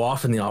sprinklers go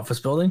off in the office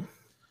building?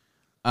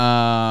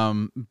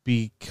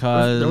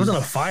 Because There wasn't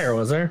a fire,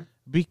 was there?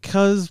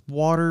 Because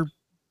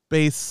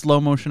water-based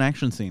slow motion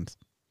action scenes.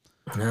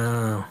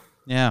 No.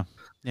 Yeah.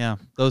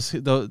 Those,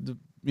 you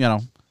know,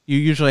 you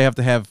usually have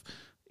to have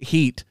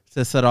heat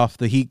to set off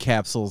the heat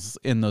capsules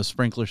in those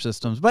sprinkler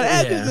systems, but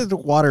Yeah. it's a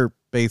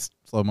water-based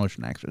slow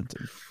motion action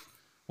scene.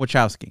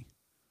 Wachowski.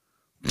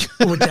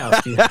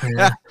 Wachowski.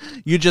 Yeah.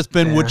 You just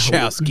been Yeah.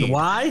 Wachowski.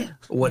 Why?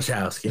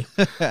 Wachowski.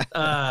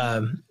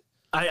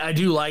 I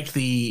do like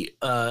the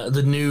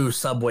new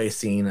subway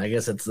scene. I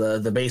guess it's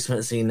the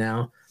basement scene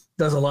now.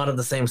 Does a lot of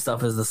the same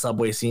stuff as the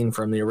subway scene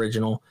from the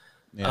original.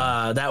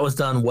 Yeah. That was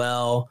done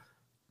well.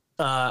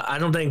 I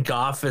don't think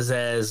Goff is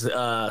as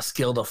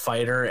skilled a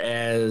fighter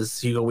as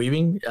Hugo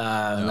Weaving.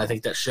 And I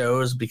think that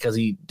shows because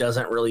he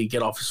doesn't really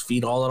get off his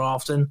feet all that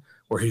often,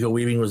 where Hugo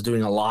Weaving was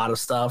doing a lot of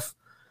stuff.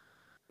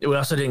 We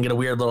also didn't get a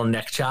weird little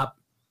neck chop.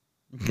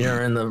 You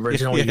know, in the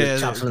original, he Yeah,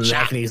 chops him in the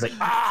neck and he's like,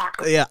 ah!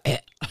 Yeah. And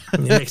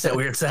he makes that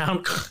weird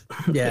sound.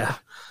 Yeah.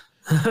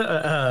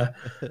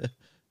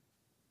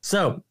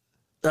 So,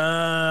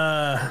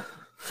 The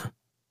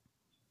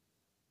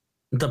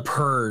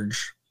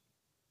Purge.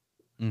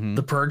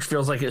 The Purge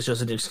feels like it's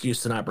just an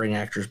excuse to not bring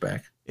actors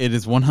back. It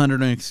is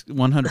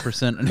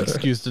 100% an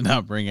excuse to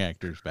not bring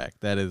actors back.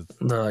 That is.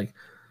 They're like,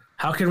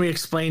 how can we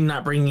explain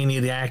not bringing any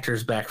of the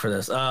actors back for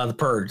this? The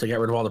Purge. They got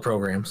rid of all the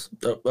programs.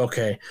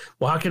 Okay.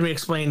 Well, how can we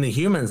explain the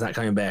humans not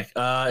coming back?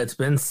 It's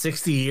been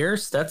 60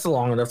 years. That's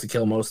long enough to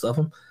kill most of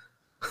them.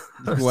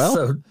 Well,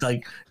 so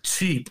like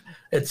cheap.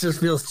 It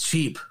just feels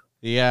cheap.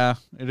 Yeah,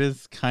 it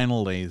is kind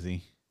of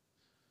lazy.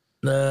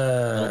 A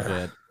little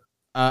bit.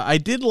 I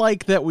did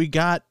like that we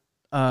got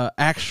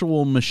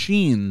actual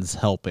machines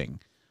helping,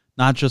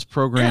 not just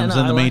programs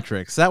in the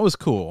Matrix. That was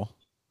cool.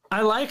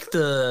 I like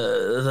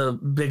the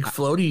big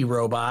floaty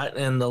robot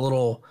and the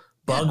little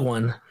bug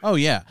one. Oh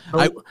yeah,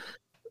 I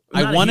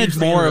wanted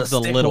more of the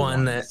little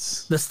one, the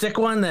stick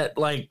one that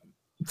like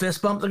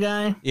fist bumped the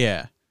guy.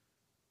 Yeah,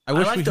 I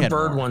like the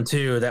bird one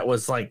too. That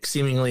was like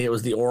seemingly it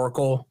was the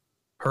Oracle.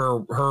 Her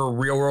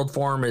real world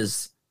form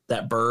is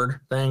that bird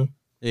thing.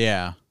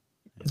 Yeah,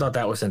 I thought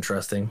that was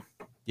interesting.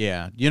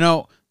 Yeah,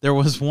 there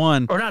was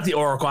one, or not the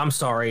Oracle. I'm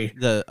sorry,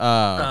 the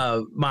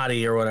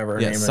Madi or whatever her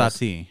name is.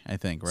 Sati, I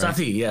think. Right?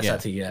 Sati, yeah,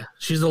 Sati, yeah.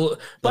 She's the.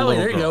 By the way,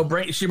 there you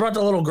go. She brought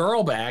the little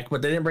girl back,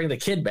 but they didn't bring the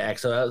kid back,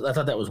 so I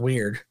thought that was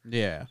weird.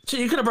 Yeah. So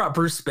you could have brought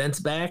Bruce Spence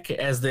back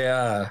as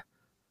the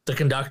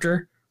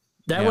conductor.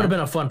 That would have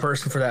been a fun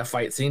person for that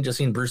fight scene. Just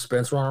seeing Bruce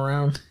Spence run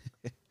around.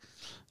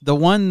 The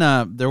one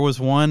there was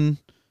one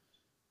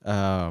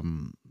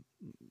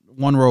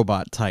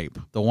robot type,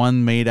 the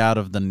one made out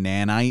of the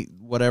nanite,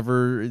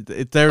 whatever.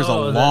 There's a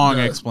long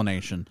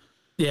explanation.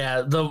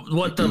 Yeah,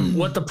 what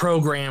the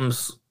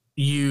programs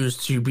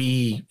use to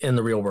be in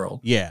the real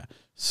world. Yeah.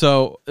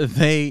 So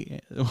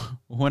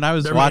when I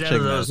was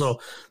watching this,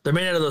 they're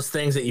made out of those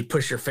things that you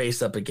push your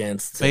face up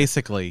against.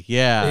 Basically,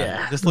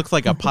 yeah. This looks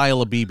like a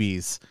pile of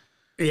BBs.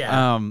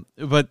 Yeah.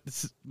 But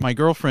my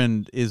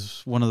girlfriend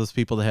is one of those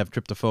people that have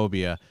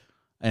tryptophobia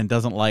and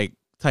doesn't like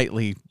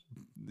tightly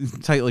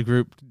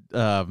grouped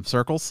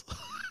circles.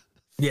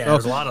 Yeah,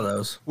 there's a lot of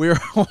those. We were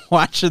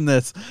watching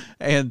this,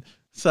 and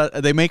so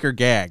they make her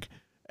gag,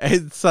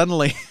 and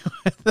suddenly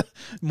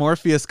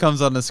Morpheus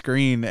comes on the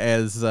screen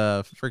as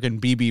freaking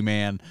BB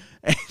Man,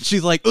 and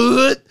she's like,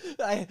 "What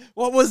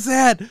was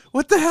that?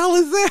 What the hell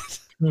is that?"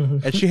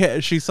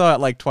 And she saw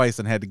it like twice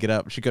and had to get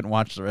up. She couldn't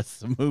watch the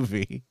rest of the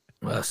movie.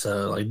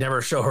 So like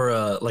never show her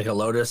a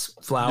lotus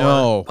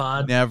flower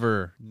pod.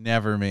 Never,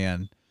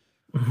 man.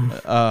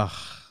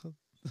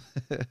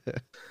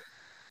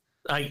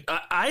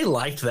 I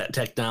liked that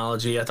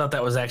technology. I thought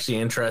that was actually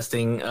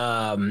interesting.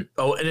 An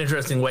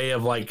interesting way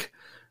of like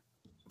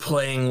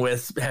playing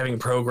with having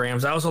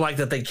programs. I also like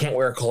that they can't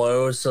wear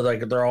clothes, so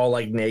like they're all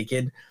like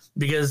naked.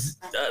 Because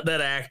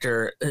that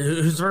actor,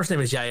 whose first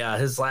name is Yahya,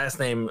 his last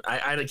name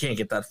I can't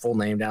get that full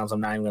name down, so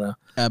I'm not even gonna.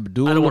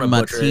 Abdul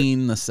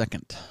Mateen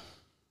II.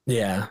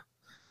 Yeah,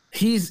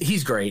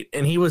 he's great,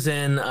 and he was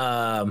in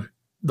the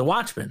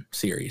Watchmen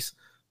series,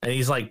 and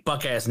he's like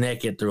buck ass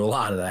naked through a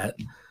lot of that.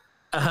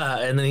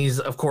 And then he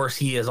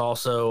is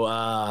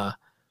also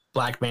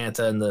Black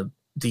Manta in the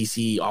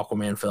DC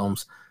Aquaman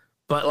films.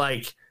 But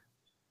like,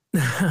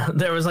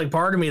 there was like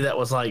part of me that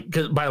was like,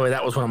 because by the way,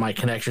 that was one of my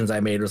connections I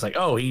made was like,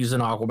 oh, he's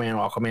an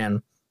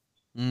Aquaman.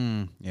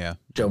 Yeah,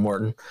 Joe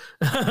Morton.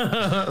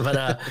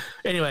 But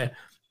anyway.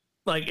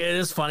 Like, it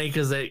is funny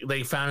because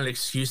they found an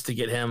excuse to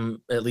get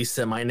him at least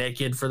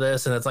semi-naked for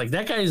this. And it's like,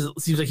 that guy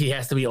seems like he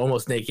has to be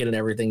almost naked in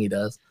everything he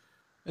does.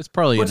 It's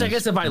probably... Which I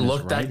guess if I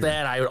looked like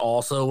that, I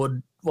also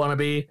would want to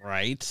be.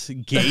 Right?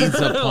 Gaze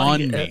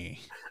upon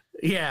me.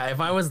 Yeah, if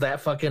I was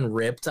that fucking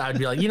ripped, I'd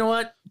be like, you know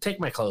what?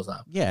 Take my clothes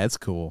off. Yeah, it's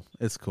cool.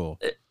 It's cool.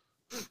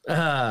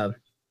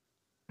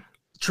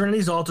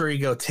 Trinity's alter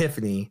ego,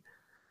 Tiffany,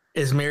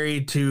 is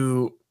married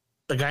to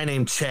a guy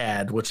named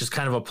Chad, which is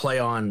kind of a play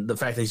on the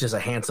fact that he's just a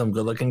handsome,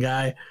 good-looking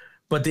guy.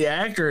 But the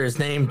actor is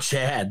named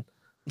Chad.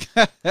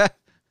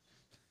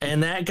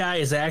 And that guy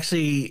is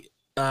actually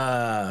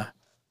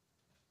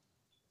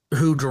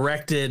who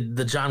directed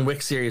the John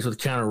Wick series with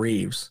Keanu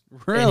Reeves.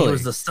 Really? And he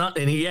was the stunt,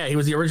 and he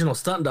was the original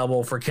stunt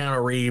double for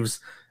Keanu Reeves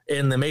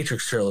in the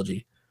Matrix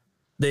trilogy.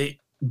 They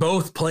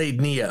both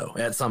played Neo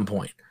at some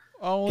point.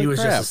 Oh, he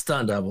was just a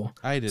stunt double.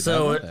 I did not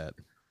know that.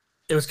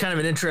 It was kind of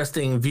an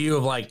interesting view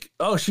of like,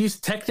 oh, she's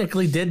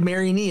technically did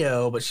marry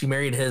Neo, but she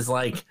married his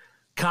like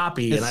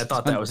copy, and I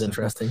thought that was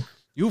interesting.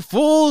 You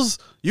fools!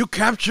 You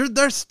captured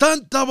their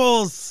stunt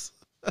doubles.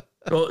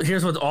 Well,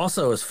 here's what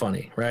also is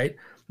funny, right?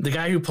 The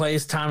guy who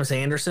plays Thomas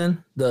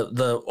Anderson,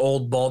 the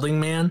old balding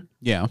man.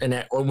 Yeah.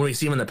 And when we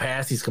see him in the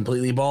past, he's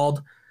completely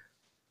bald.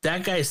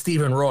 That guy is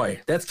Stephen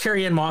Roy. That's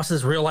Carrie-Anne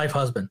Moss's real life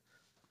husband.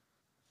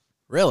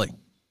 Really?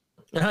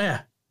 Oh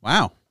yeah.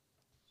 Wow.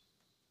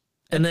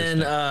 And then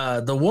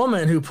the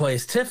woman who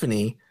plays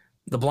Tiffany,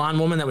 the blonde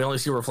woman that we only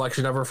see a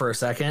reflection of her for a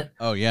second.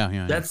 Oh,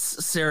 yeah. That's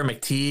Sarah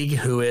McTeague,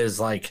 who is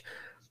like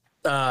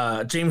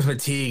James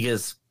McTeague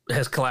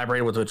has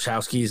collaborated with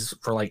Wachowskis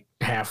for like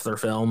half their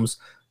films.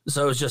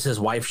 So it's just his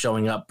wife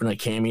showing up in a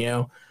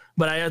cameo.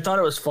 But I thought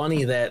it was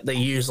funny that they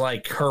use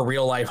like her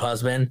real life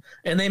husband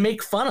and they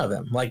make fun of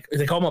him. Like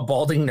they call him a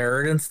balding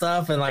nerd and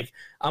stuff. And like,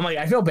 I'm like,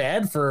 I feel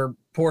bad for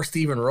poor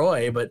Stephen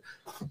Roy, but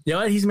you know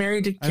what? He's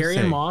married to Carrie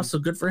Ann Moss, so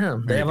good for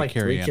him. They have like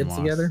 3 kids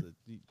together.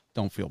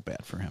 Don't feel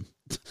bad for him.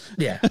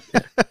 Yeah.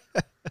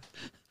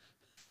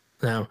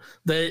 No,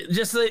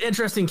 the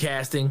interesting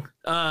casting.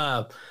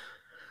 A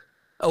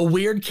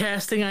weird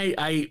casting.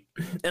 I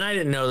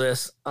didn't know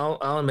this.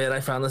 I'll admit I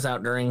found this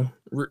out during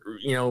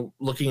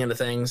looking into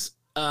things.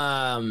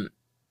 The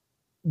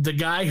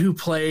guy who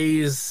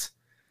plays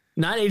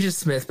not Agent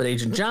Smith but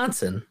Agent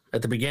Johnson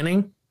at the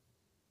beginning,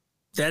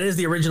 that is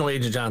the original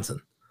Agent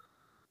Johnson.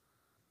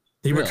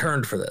 He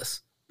returned for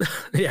this.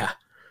 Yeah.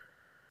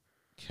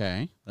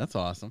 Okay, that's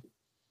awesome.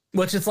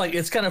 Which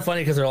it's kind of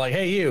funny because they're like,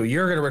 "Hey,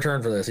 you're going to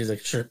return for this." He's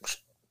like, "Sure,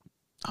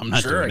 I'm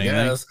not doing I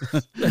anything." guess."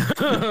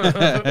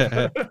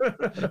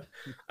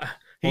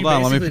 Hold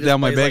on, let me put down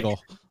my bagel.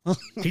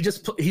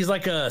 He's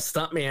like a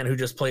stuntman who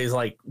just plays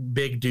like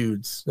big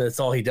dudes. That's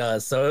all he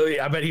does. So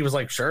I bet he was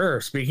like, "Sure,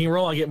 speaking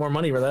role, I get more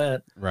money for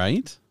that."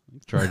 Right?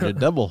 Charge it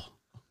double.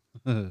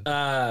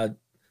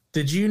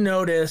 Did you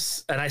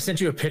notice? And I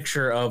sent you a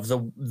picture of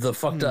the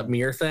fucked up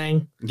mirror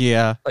thing.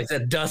 Yeah, like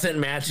that doesn't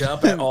match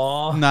up at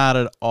all. Not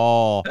at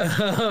all.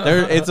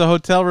 It's a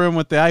hotel room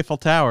with the Eiffel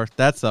Tower.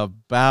 That's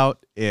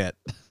about it.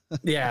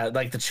 Yeah,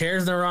 like the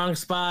chair's in the wrong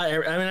spot. I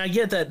mean, I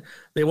get that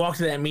they walk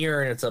to that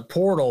mirror and it's a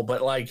portal,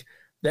 but like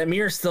that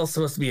mirror's still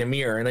supposed to be a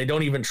mirror, and they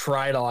don't even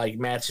try to like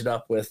match it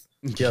up with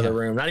the other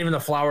room. Not even the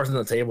flowers on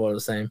the table are the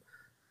same.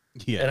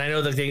 Yeah, and I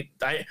know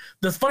that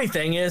the funny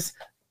thing is,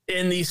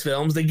 in these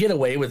films, they get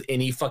away with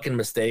any fucking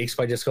mistakes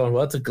by just going,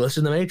 "Well, it's a glitch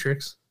in the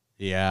Matrix."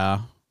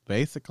 Yeah,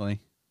 basically.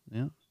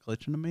 Yeah,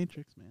 glitch in the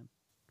Matrix, man.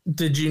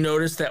 Did you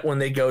notice that when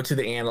they go to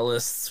the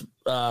analysts,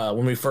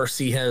 when we first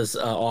see his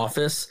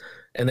office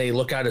and they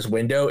look out his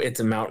window, it's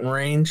a mountain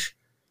range,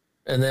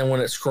 and then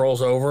when it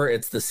scrolls over,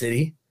 it's the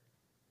city?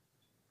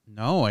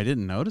 No, I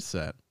didn't notice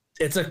that.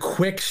 It's a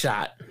quick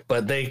shot,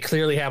 but they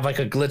clearly have like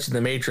a glitch in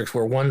the Matrix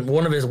where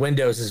one of his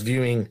windows is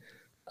viewing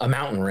a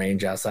mountain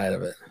range outside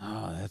of it.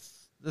 Oh,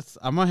 that's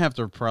I'm gonna have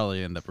to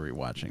probably end up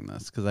rewatching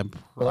this because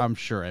I'm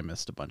sure I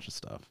missed a bunch of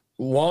stuff.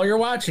 While you're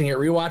watching it,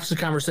 rewatch the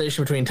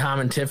conversation between Tom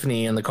and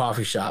Tiffany in the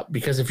coffee shop,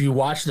 because if you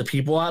watch the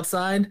people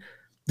outside,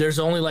 there's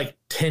only like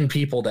 10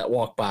 people that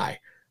walk by.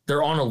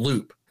 They're on a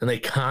loop, and they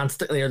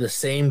constantly are the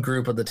same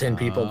group of the 10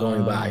 people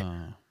going by.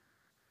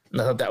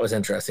 And I thought that was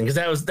interesting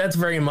because that's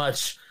very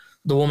much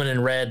the Woman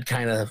in Red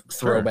kind of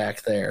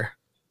throwback there.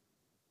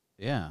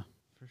 Yeah,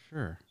 for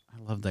sure. I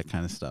love that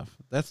kind of stuff.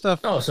 That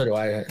stuff. Oh, so do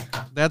I.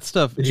 That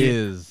stuff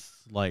is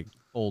like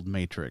old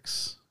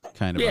Matrix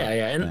kind of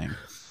thing.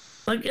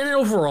 And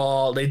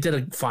overall, they did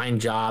a fine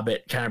job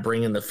at kind of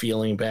bringing the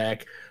feeling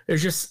back. There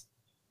just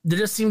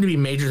seemed to be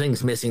major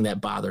things missing that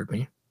bothered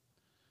me.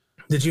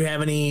 Did you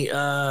have any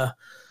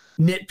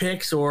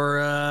nitpicks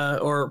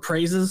or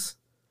praises?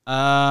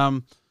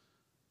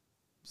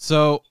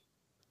 So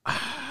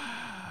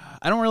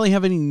I don't really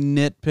have any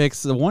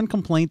nitpicks. The one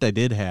complaint I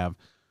did have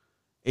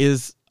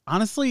is,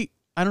 honestly,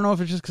 I don't know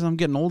if it's just because I'm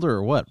getting older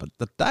or what, but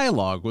the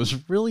dialogue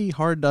was really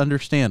hard to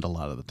understand a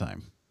lot of the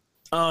time.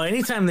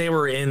 Anytime they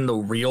were in the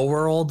real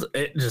world,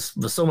 it just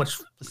was so much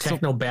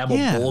techno-babble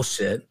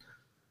bullshit.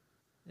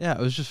 Yeah,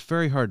 it was just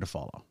very hard to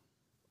follow.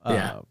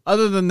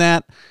 Other than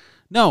that,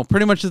 no,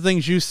 pretty much the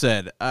things you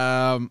said.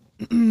 I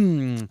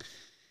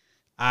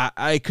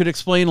could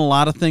explain a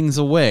lot of things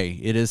away.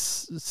 It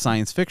is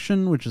science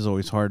fiction, which is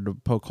always hard to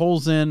poke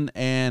holes in,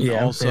 and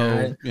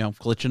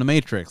glitch in a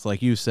Matrix,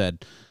 like you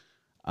said.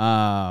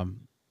 I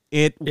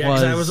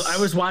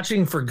was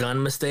watching for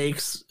gun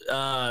mistakes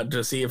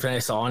to see if I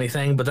saw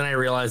anything, but then I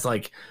realized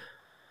like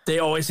they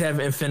always have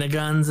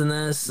Infiniguns in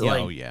this.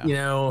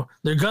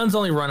 Their guns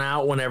only run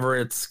out whenever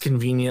it's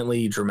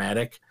conveniently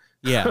dramatic.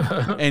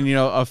 Yeah, and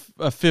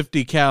a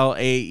 50 cal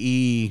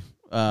AE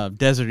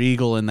Desert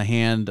Eagle in the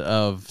hand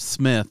of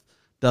Smith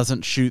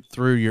doesn't shoot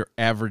through your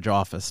average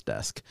office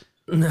desk.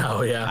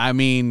 No, yeah. I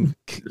mean,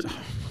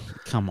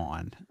 come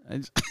on.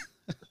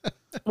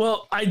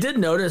 Well, I did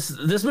notice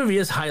this movie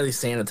is highly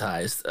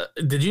sanitized.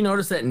 Did you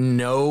notice that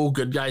no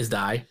good guys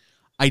die?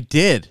 I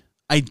did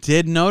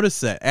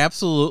notice that.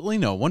 Absolutely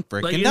no one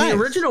freaking dies. Like in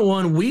the original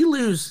one, we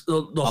lose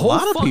the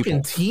whole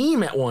fucking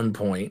team at one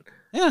point.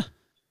 Yeah.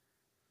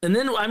 And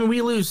then, I mean,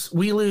 we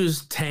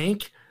lose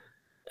Tank.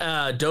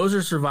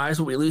 Dozer survives,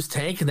 but we lose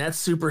Tank, and that's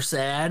super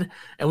sad.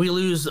 And we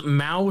lose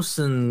Mouse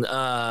and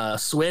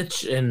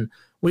Switch, and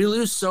we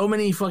lose so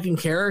many fucking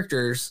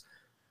characters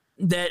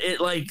that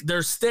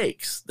there's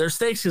stakes. There's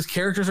stakes because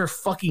characters are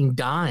fucking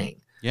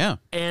dying. Yeah.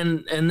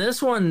 And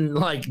this one,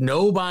 like,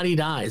 nobody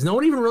dies. No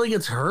one even really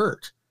gets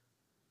hurt.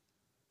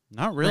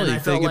 Not really.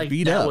 If they get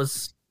beat up.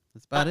 That's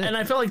about it. And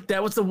I felt like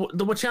that was the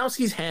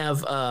Wachowskis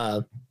have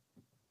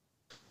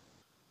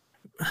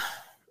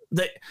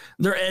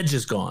their edge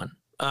is gone.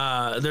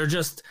 They're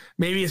just,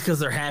 maybe it's because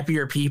they're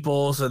happier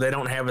people, so they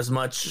don't have as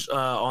much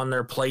on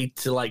their plate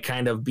to like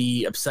kind of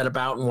be upset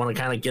about and want to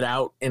kind of get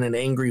out in an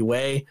angry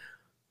way.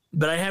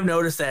 But I have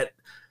noticed that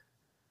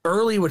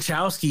early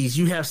Wachowskis,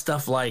 you have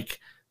stuff like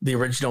the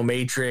original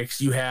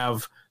Matrix, you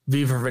have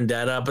V for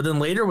Vendetta, but then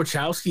later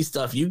Wachowski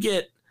stuff, you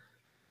get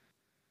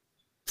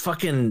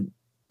fucking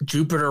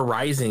Jupiter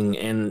Rising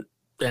and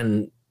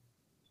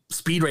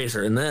Speed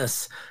Racer in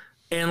this.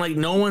 And like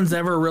no one's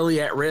ever really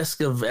at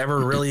risk of ever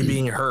really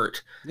being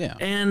hurt. Yeah.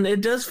 And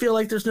it does feel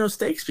like there's no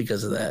stakes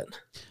because of that.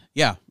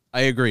 Yeah,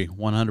 I agree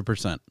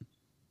 100%.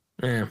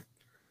 Yeah.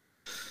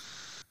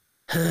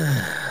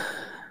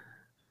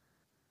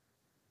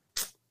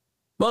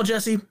 Well,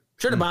 Jesse,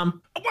 sure to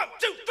bomb. 1,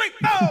 2, 3,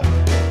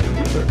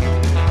 4.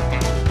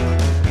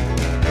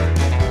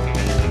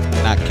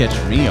 Not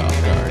catching me off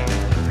guard.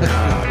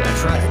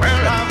 That's right.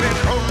 Well, I've been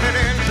rolling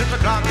in since the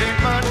clock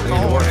came I need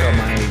to work on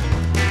my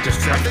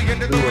distraction.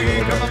 into the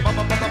week of a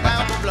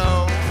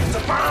blow. It's a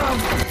bomb.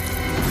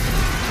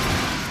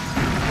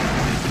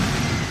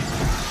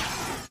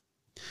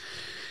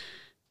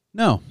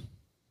 No,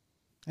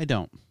 I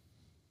don't.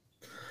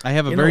 I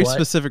have a You know very what?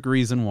 specific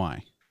reason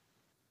why.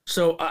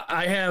 So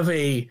I have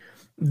a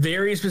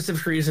very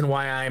specific reason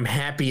why I'm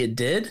happy it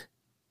did,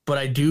 but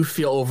I do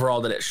feel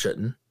overall that it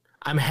shouldn't.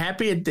 I'm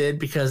happy it did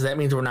because that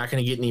means we're not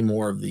going to get any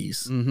more of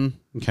these. Mm-hmm.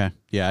 Okay.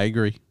 Yeah, I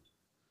agree.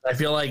 I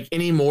feel like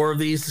any more of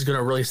these is going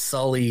to really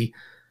sully.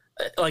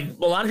 Like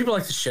a lot of people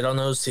like to shit on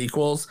those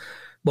sequels,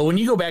 but when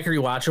you go back and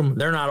rewatch them,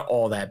 they're not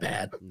all that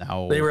bad.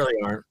 No, They really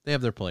aren't. they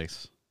have their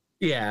place.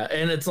 Yeah,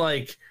 and it's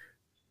like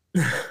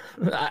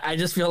I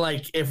just feel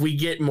like if we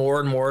get more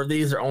and more of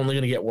these, they're only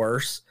going to get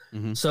worse.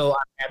 Mhm. So I'm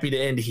happy to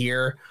end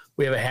here.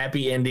 We have a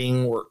happy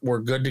ending. We're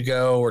good to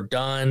go. We're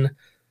done.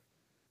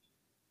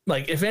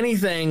 Like, if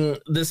anything,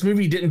 this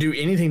movie didn't do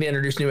anything to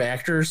introduce new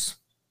actors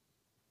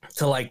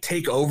to like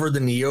take over the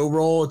Neo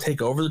role,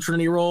 take over the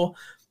Trinity role,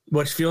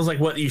 which feels like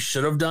what you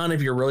should have done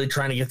if you're really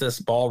trying to get this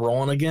ball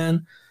rolling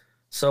again.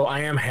 So I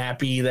am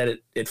happy that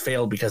it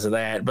failed because of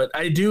that. But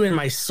I do in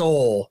my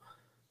soul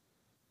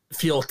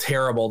feel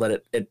terrible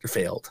that it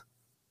failed.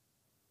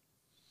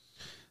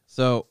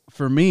 So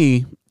for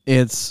me,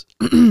 it's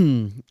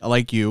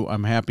like you.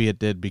 I'm happy it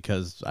did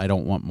because I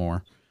don't want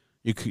more.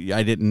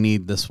 I didn't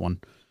need this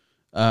one.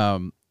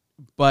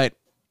 But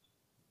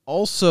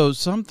also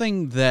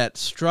something that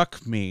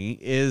struck me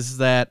is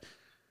that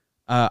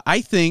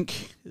I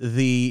think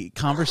the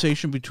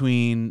conversation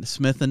between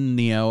Smith and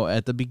Neo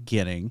at the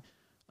beginning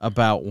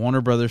about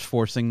Warner Brothers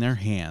forcing their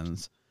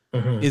hands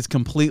is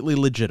completely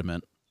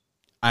legitimate.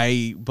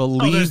 I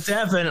believe there's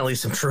definitely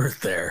some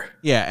truth there.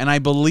 Yeah, and I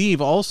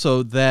believe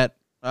also that,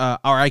 or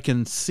I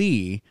can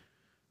see,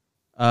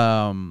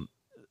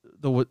 Wachowski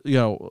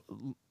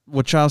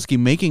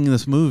making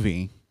this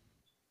movie,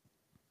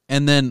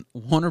 and then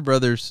Warner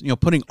Brothers,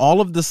 putting all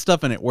of this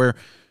stuff in it, where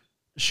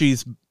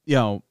she's,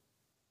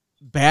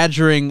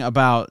 badgering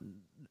about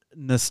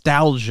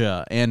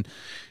nostalgia and,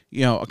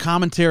 a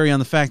commentary on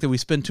the fact that we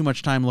spend too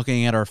much time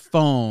looking at our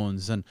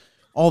phones and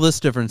all this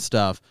different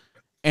stuff.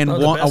 And the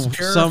best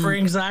cure for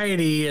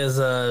anxiety is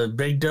a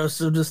big dose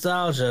of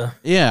nostalgia.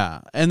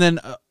 Yeah, and then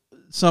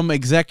some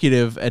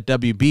executive at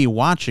WB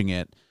watching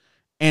it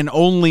and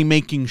only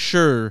making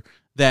sure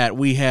that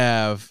we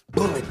have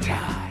bullet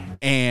time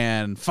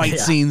and fight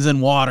scenes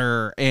in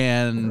water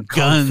and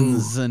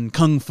guns and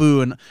kung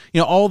fu and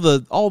all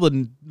the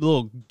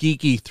little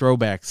geeky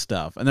throwback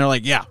stuff. And they're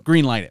like, yeah,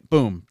 green light it,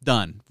 boom,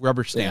 done,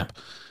 rubber stamp.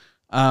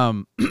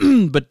 Yeah.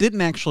 But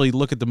didn't actually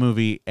look at the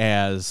movie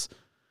as.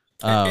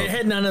 It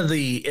had none of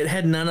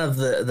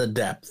the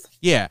depth.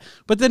 Yeah.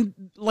 But then,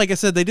 like I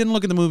said, they didn't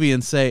look at the movie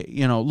and say,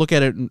 look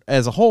at it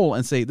as a whole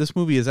and say, this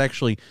movie is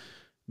actually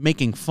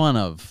making fun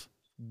of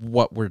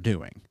what we're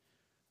doing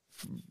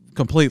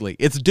completely.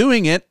 It's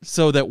doing it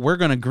so that we're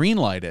going to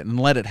greenlight it and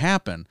let it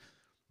happen,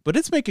 but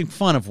it's making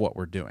fun of what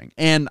we're doing.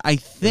 And I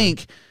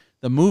think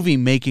the movie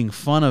making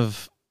fun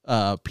of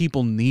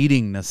people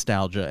needing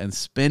nostalgia and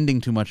spending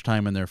too much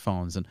time in their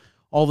phones and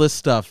all this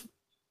stuff,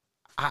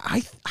 I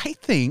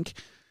think...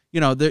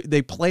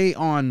 they play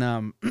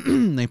on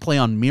they play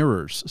on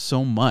mirrors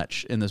so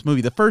much in this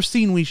movie. The first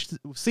scene we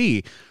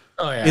see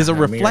is a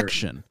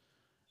reflection. Mirror.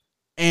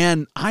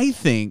 And I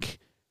think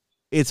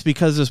it's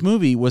because this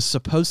movie was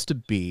supposed to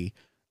be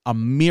a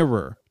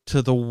mirror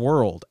to the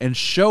world and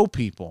show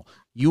people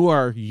you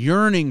are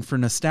yearning for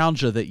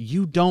nostalgia that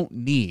you don't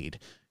need.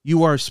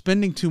 You are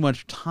spending too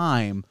much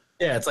time.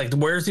 Yeah, it's like,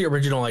 where's the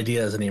original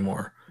ideas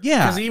anymore?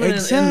 Yeah, because even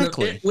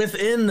exactly.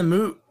 within the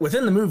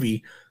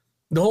movie,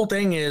 the whole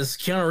thing is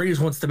Keanu Reeves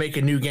wants to make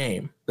a new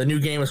game. The new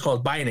game is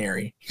called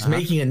Binary. He's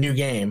making a new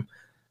game,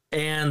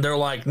 and they're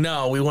like,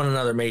 no, we want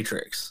another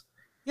Matrix.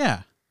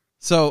 Yeah.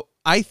 So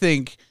I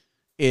think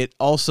it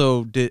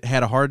also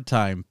had a hard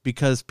time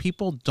because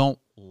people don't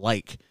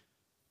like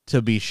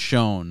to be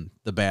shown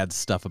the bad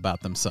stuff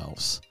about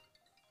themselves.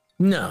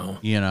 No.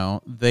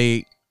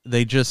 They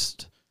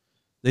just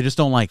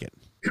don't like it.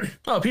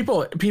 Oh,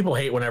 people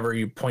hate whenever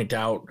you point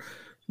out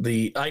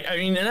I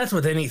mean, and that's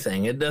with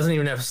anything. It doesn't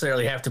even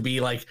necessarily have to be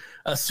like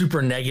a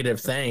super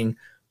negative thing.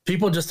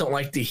 People just don't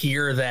like to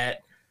hear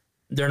that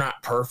they're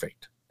not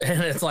perfect.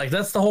 And it's like,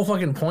 that's the whole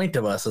fucking point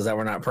of us, is that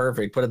we're not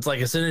perfect. But it's like,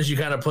 as soon as you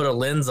kind of put a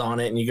lens on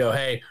it and you go,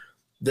 hey,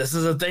 this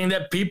is a thing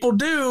that people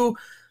do.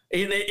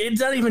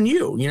 It's not even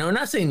you. You know, we're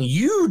not saying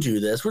you do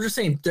this. We're just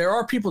saying there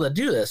are people that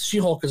do this.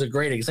 She-Hulk is a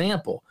great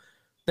example.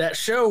 That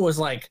show was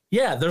like,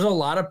 yeah, there's a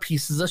lot of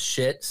pieces of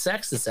shit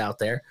sexists out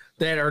there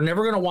that are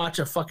never going to watch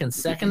a fucking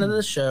second of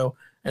this show,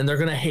 and they're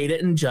going to hate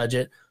it and judge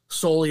it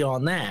solely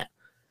on that.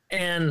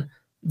 And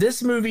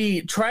this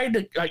movie tried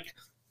to, like,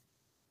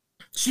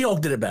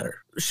 She-Hulk did it better.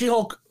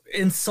 She-Hulk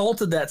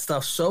insulted that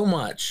stuff so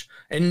much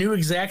and knew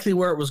exactly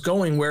where it was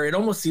going, where it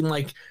almost seemed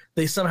like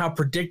they somehow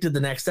predicted the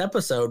next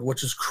episode,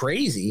 which is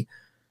crazy.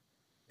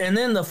 And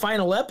then the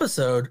final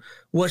episode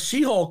was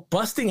She-Hulk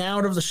busting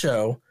out of the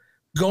show,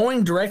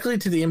 going directly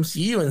to the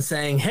MCU and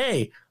saying,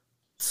 hey,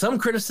 some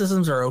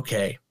criticisms are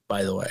okay,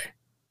 by the way.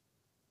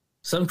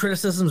 Some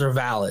criticisms are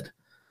valid.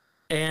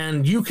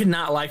 And you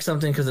cannot like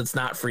something because it's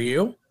not for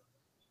you.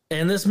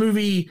 And this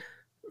movie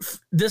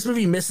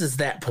misses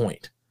that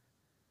point.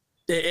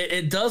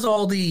 It does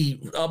all the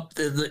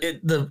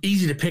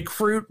easy to pick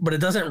fruit, but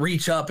it doesn't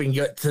reach up and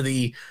get to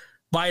the,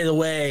 by the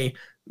way,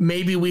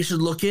 maybe we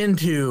should look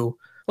into,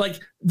 like,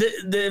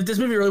 if this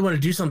movie really wanted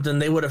to do something,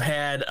 they would have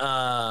had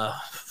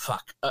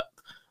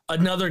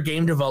another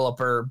game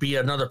developer be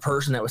another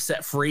person that was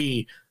set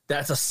free.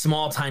 That's a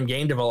small time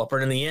game developer.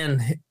 And in the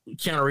end,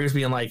 Keanu Reeves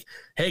being like,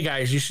 hey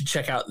guys, you should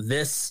check out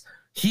this.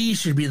 He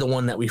should be the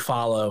one that we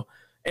follow.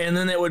 And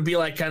then it would be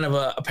like kind of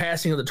a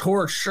passing of the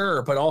torch,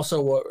 sure. But also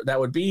what that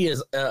would be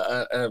is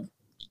a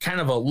kind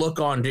of a look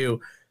on to,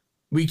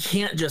 we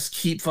can't just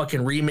keep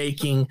fucking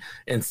remaking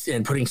and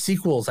putting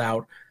sequels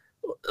out.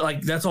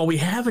 Like, that's all we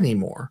have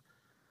anymore.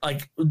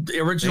 Like, the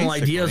original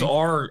ideas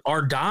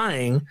are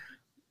dying.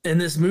 And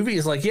this movie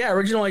is like, yeah,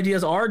 original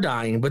ideas are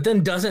dying, but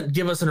then doesn't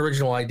give us an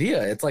original idea.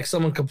 It's like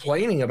someone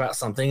complaining about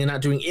something and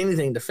not doing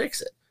anything to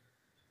fix it.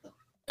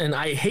 And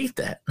I hate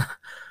that.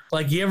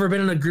 Like, you ever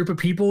been in a group of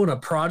people in a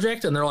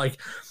project and they're like,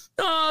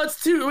 oh,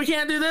 we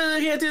can't do this,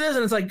 we can't do this.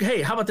 And it's like,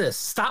 hey, how about this?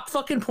 Stop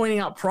fucking pointing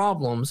out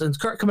problems and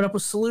start coming up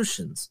with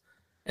solutions.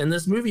 And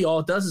this movie, all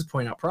it does is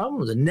point out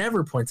problems and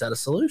never points out a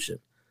solution.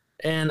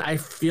 And I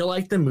feel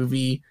like the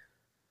movie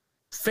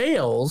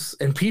fails,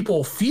 and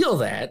people feel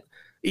that.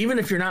 Even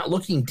if you're not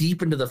looking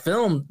deep into the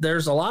film,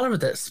 there's a lot of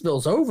it that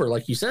spills over.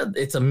 Like you said,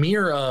 it's a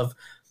mirror of,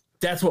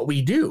 that's what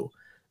we do.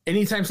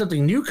 Anytime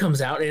something new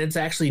comes out and it's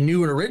actually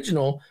new and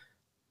original,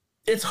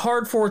 it's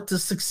hard for it to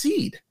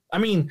succeed. I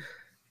mean,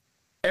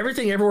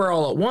 Everything Everywhere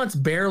All at Once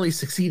barely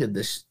succeeded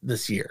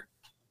this year.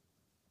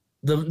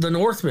 The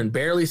Northman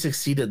barely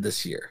succeeded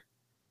this year.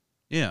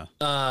 Yeah.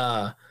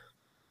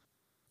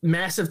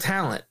 Massive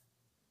Talent,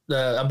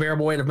 the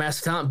Unbearable Weight of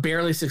Massive Talent,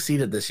 barely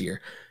succeeded this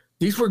year.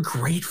 These were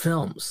great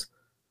films.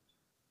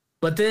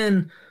 But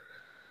then,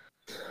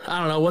 I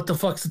don't know, what the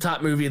fuck's the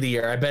top movie of the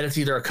year? I bet it's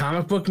either a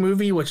comic book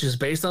movie, which is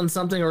based on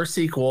something, or a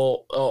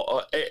sequel.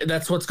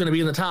 That's what's going to be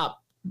in the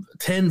top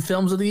 10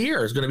 films of the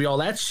year. Is going to be all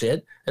that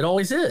shit. It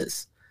always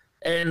is.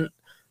 And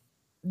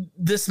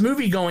this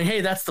movie going,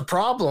 hey, that's the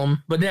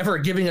problem, but never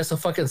giving us a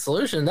fucking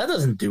solution, that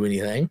doesn't do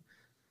anything.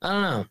 I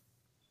don't know.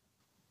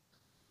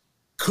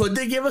 Could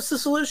they give us a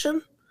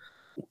solution?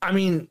 I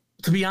mean,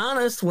 to be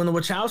honest, when the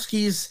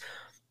Wachowskis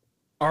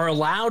are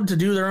allowed to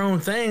do their own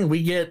thing,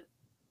 we get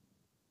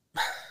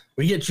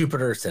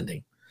Jupiter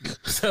Ascending.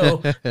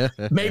 So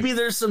maybe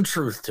there's some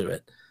truth to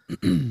it.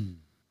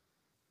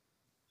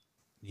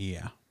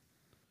 Yeah.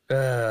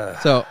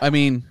 So, I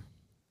mean,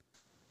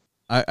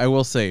 I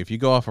will say, if you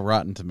go off of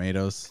Rotten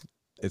Tomatoes,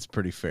 it's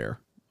pretty fair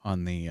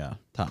on the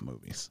top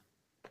movies.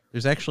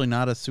 There's actually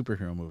not a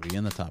superhero movie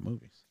in the top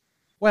movies.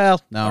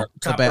 Well, no,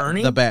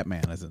 the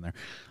Batman is in there.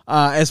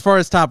 As far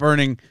as top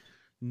earning,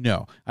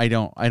 no, I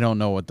don't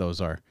know what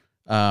those are.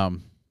 I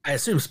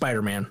assume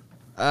Spider-Man.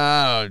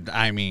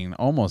 I mean,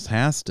 almost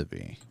has to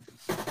be.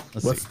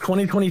 What's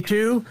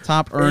 2022?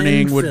 Top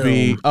earning would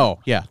be,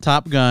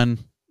 Top Gun,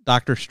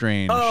 Doctor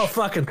Strange. Oh,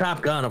 fucking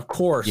Top Gun, of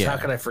course. Yeah. How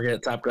could I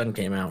forget Top Gun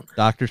came out?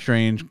 Doctor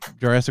Strange,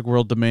 Jurassic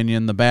World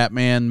Dominion, The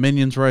Batman,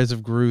 Minions Rise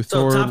of Gru,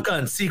 So Thor. Top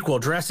Gun, sequel,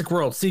 Jurassic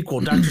World,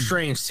 sequel, Doctor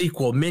Strange,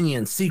 sequel,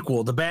 Minions,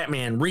 sequel, The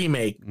Batman,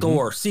 remake,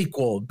 Thor,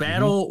 sequel,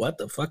 Battle. What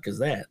the fuck is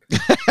that?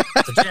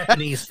 It's a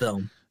Japanese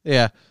film.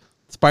 Yeah.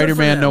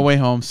 Spider-Man No Way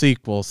Home,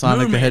 sequel.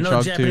 Sonic the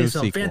Hedgehog 2,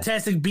 sequel.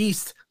 Fantastic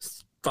Beast,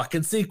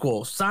 fucking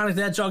sequel. Sonic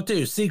the Hedgehog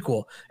 2,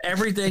 sequel.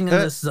 Everything in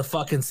this is a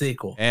fucking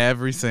sequel.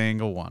 Every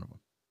single one of them.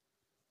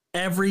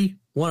 Every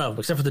one of them,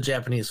 except for the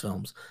Japanese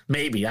films.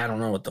 Maybe. I don't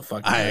know what the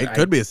fuck. It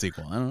could be a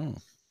sequel. I don't know.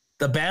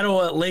 The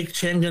Battle at Lake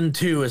Changan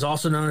 2 is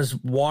also known as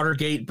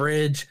Watergate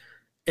Bridge.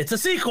 It's a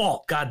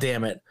sequel. God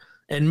damn it.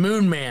 And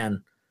Moon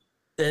Man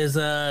is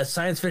a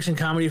science fiction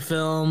comedy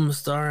film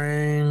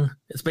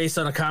it's based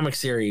on a comic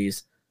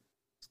series.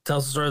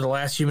 Tells the story of the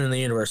last human in the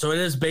universe. So it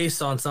is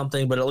based on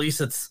something, but at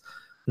least it's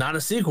not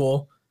a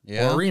sequel or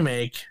a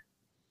remake.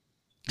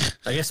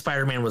 I guess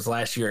Spider-Man was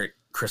last year at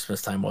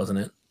Christmas time, wasn't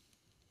it?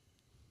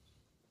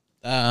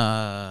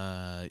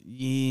 Yeah.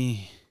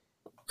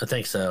 I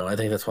think so. I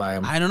think that's why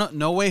I don't know.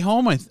 No Way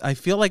Home. I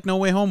feel like No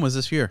Way Home was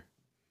this year.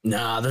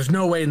 Nah, there's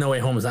no way No Way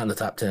Home is not in the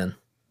top 10.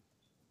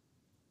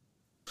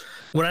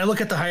 When I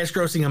look at the highest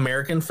grossing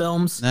American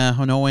films,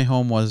 Nah, No Way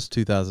Home was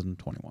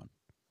 2021.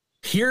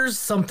 here's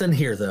something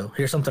here, though.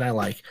 Here's something I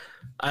like.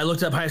 I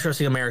looked up highest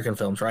grossing American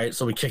films, right?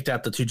 So we kicked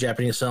out the 2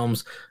 Japanese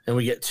films and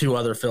we get 2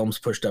 other films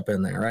pushed up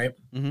in there, right?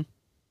 Mhm.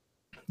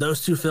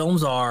 Those 2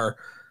 films are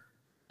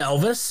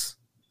Elvis,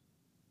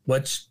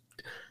 which,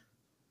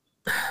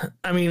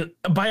 I mean,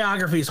 a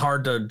biography is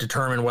hard to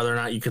determine whether or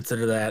not you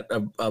consider that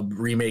a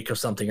remake of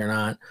something or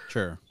not.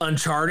 Sure.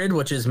 Uncharted,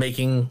 which is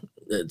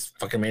it's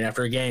fucking made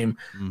after a game.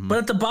 Mhm. But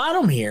at the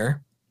bottom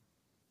here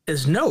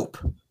is Nope.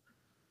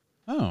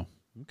 Oh,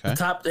 okay.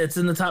 It's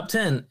in the top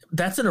 10.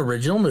 That's an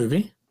original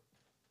movie.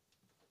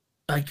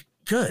 Like,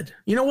 good.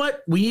 You know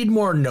what? We need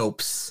more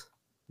Nopes.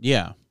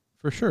 Yeah,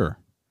 for sure.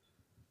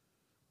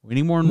 We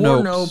need more More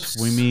Nopes.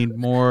 Nopes. We need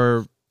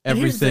more And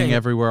here's the everything thing.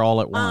 everywhere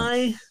all at once.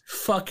 I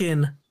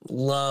fucking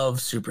love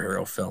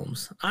superhero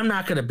films. I'm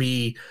not going to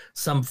be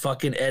some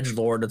fucking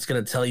edgelord that's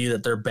going to tell you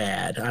that they're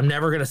bad. I'm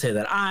never going to say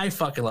that. I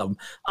fucking love them.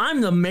 I'm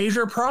the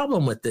major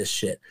problem with this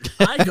shit.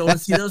 I go and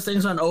see those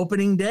things on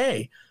opening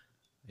day.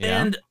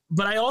 Yeah.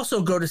 But I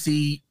also go to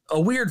see a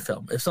weird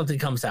film if something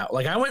comes out.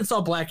 Like I went and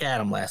saw Black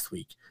Adam last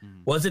week.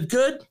 Was it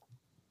good?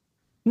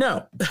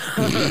 No.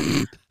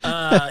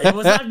 It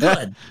was not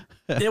good.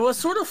 It was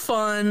sort of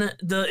fun.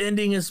 The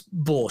ending is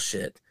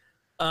bullshit.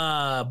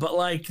 But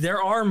like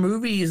there are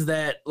movies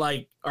that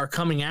like are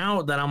coming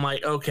out that I'm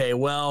like, okay,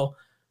 well,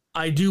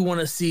 I do want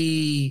to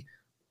see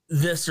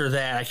this or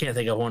that. I can't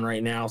think of one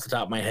right now off the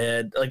top of my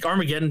head. Like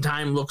Armageddon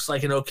Time looks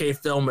like an okay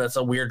film, but it's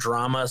a weird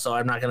drama, so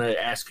I'm not gonna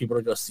ask people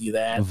to go see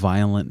that.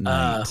 Violent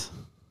Night.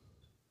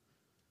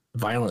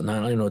 Violent Night, I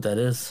don't even know what that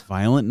is.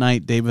 Violent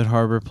Night. David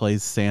Harbour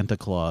plays Santa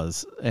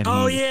Claus. And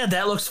Oh yeah,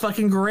 that looks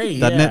fucking great.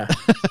 Doesn't Yeah.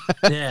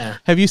 it? Yeah.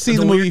 Have you seen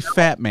It's the a movie weird-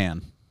 Fat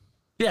Man?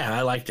 Yeah,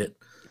 I liked it.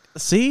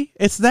 See,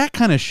 it's that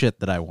kind of shit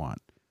that I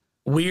want.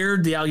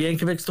 Weird, the Al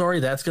Yankovic story.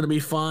 That's gonna be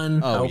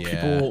fun. Oh,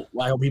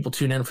 I hope people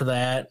tune in for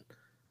that.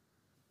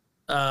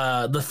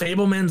 The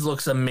Fablemans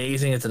looks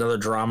amazing. It's another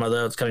drama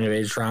though. It's coming of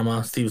age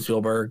drama. Steven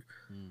Spielberg.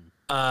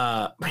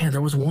 Man, there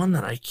was one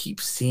that I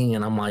keep seeing,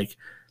 and I'm like,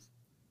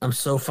 I'm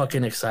so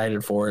fucking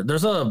excited for it.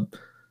 There's a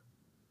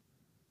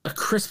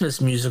Christmas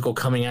musical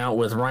coming out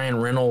with Ryan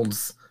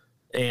Reynolds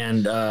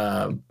and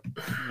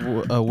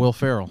Will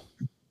Ferrell.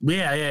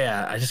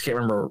 yeah. I just can't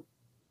remember.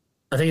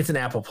 I think it's an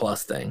Apple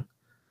Plus thing.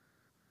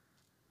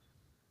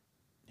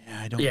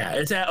 Yeah, I don't.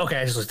 Yeah, okay.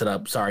 I just looked it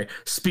up. Sorry,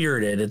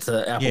 Spirited. It's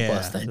a Apple Yeah,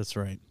 Plus thing. that's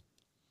right.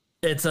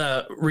 It's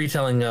a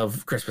retelling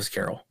of Christmas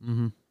Carol.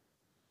 Mm-hmm.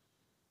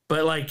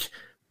 But like,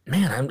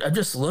 man, I'm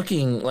just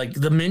looking like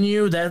the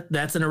Menu.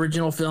 That's an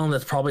original film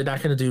that's probably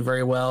not going to do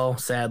very well,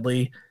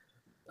 sadly.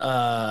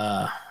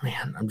 Man,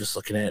 I'm just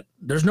looking at.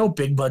 There's no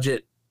big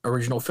budget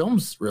original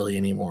films really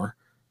anymore.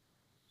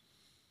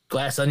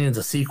 Glass Onion's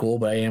a sequel,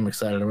 but I am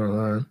excited about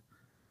that.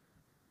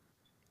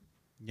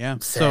 Yeah.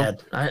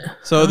 Sad.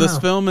 So I this don't know.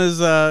 film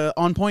is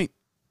on point.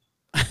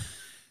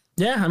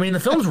 Yeah, I mean the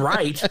film's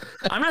right.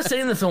 I'm not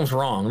saying the film's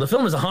wrong. The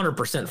film is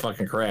 100%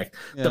 fucking correct.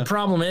 Yeah. The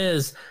problem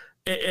is,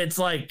 it's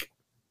like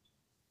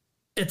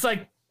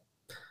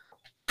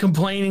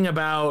complaining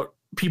about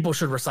people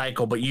should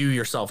recycle, but you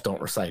yourself don't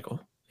recycle.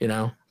 You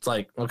know, it's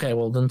like, okay,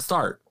 well then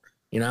start.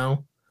 You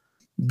know,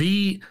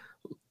 be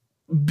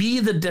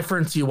the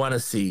difference you want to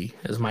see,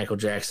 as Michael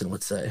Jackson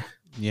would say.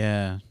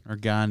 Yeah, or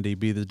Gandhi,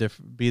 be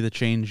the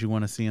change you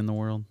want to see in the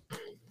world.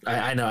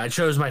 I know I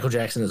chose Michael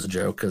Jackson as a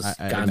joke because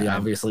Gandhi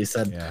obviously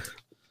said, Yeah.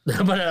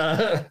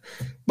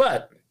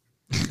 but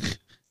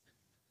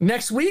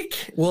next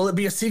week, will it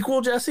be a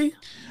sequel, Jesse?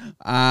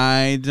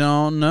 I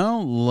don't know.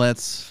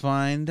 Let's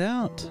find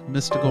out.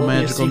 Mystical Will it be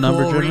a Magical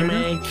Number sequel, Generator.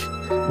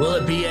 remake? Will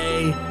it be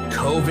a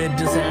COVID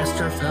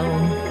disaster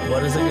film?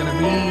 What is it going to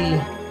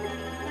be?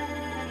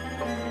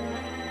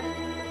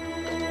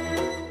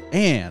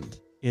 And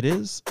it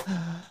is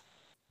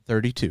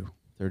 32.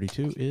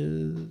 32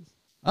 is...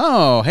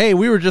 Oh, hey,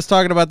 we were just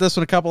talking about this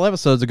one a couple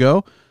episodes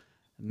ago.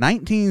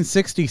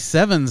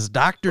 1967's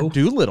Dr.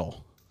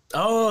 Dolittle.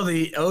 Oh,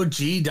 the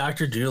OG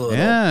Dr. Dolittle.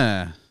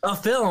 Yeah. A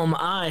film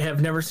I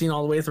have never seen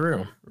all the way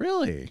through.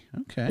 Really?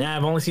 Okay. Yeah,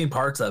 I've only seen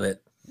parts of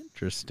it.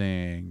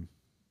 Interesting.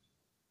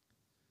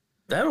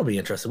 That'll be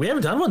interesting. We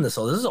haven't done one this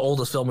old. This is the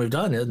oldest film we've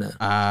done, isn't it?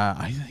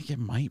 I think it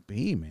might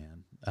be,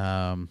 man.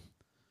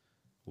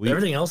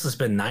 Everything else has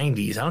been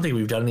 90s. I don't think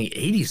we've done any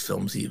 80s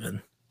films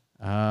even.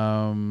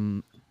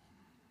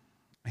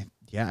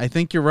 Yeah, I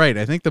think you're right.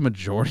 I think the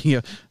majority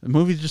of the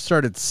movies just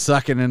started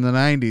sucking in the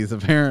 90s,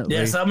 apparently.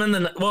 Yeah, some in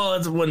the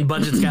it's when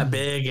budgets got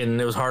big and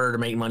it was harder to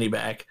make money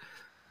back.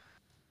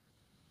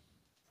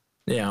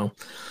 You know.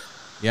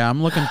 Yeah,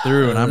 I'm looking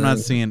through and I'm not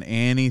seeing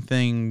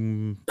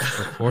anything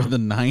before the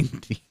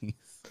 90s.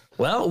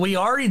 Well, we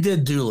already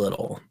did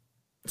Doolittle.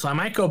 So I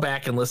might go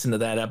back and listen to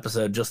that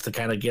episode just to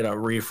kind of get a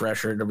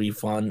refresher to be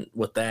fun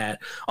with that.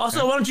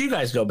 Also, why don't you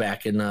guys go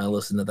back and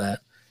listen to that?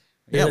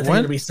 Yeah, I think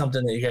it'll be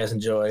something that you guys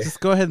enjoy.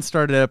 Just go ahead and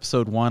start at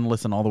episode 1,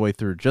 listen all the way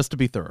through, just to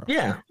be thorough.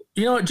 Yeah.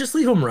 You know what? Just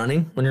leave them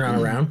running when you're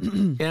not around.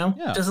 You know,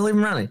 Yeah. just leave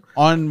them running.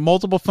 On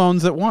multiple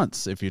phones at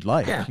once, if you'd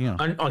like. Yeah, You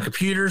know. on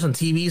computers, on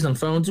TVs, on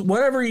phones,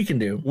 whatever you can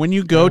do. When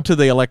you go to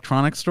the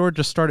electronics store,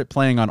 just start it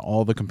playing on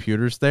all the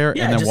computers there,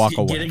 Yeah, and then just walk get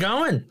away. it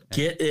going.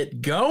 Get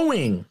it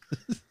going.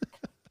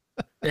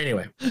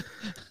 Anyway,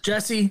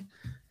 Jesse,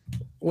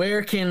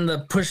 where can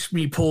the push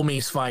me, pull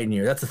me's find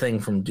you? That's a thing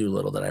from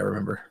Doolittle that I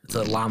remember. It's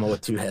a llama with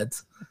two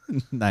heads.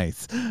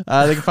 Nice. They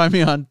can find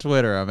me on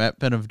Twitter. I'm at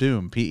Pen of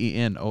Doom,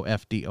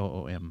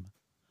 PENOFDOOM.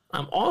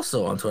 I'm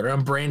also on Twitter.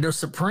 I'm Brando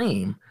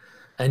Supreme.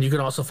 And you can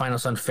also find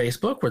us on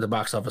Facebook. We're the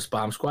Box Office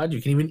Bomb Squad.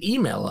 You can even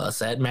email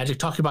us at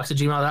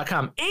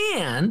magictalkybox@gmail.com.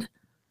 And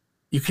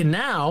you can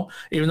now,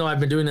 even though I've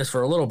been doing this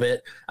for a little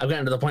bit, I've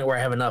gotten to the point where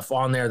I have enough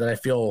on there that I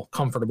feel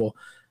comfortable.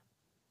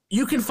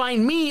 You can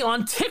find me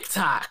on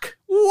TikTok.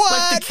 What?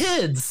 Like the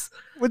kids.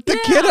 With the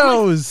Yeah,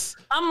 kiddos.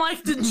 I'm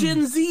like the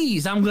Gen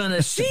Zs. I'm going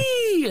to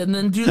she and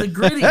then do the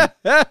gritty.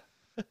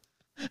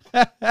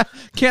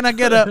 Can I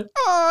get a,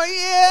 oh,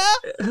 yeah?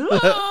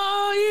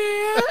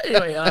 Oh, yeah.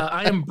 Anyway,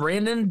 I am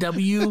Brandon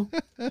W.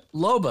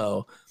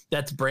 Lobo.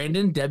 That's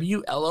Brandon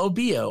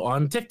WLOBO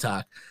on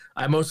TikTok.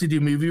 I mostly do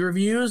movie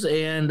reviews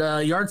and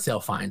yard sale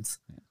finds.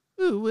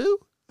 Ooh, woo.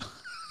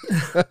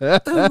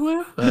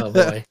 Oh,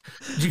 boy.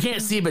 You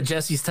can't see, but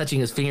Jesse's touching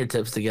his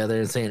fingertips together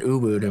and saying ooh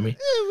woo to me.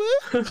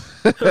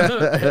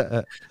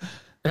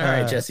 All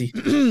right, Jesse.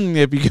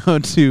 If you go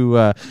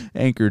to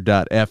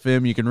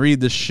anchor.fm, you can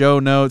read the show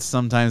notes.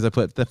 Sometimes I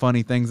put the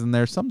funny things in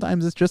there.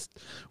 Sometimes it's just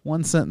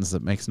one sentence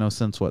that makes no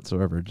sense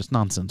whatsoever, just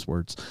nonsense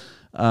words.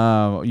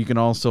 You can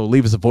also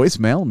leave us a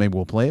voicemail. Maybe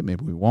we'll play it.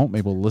 Maybe we won't.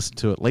 Maybe we'll listen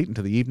to it late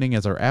into the evening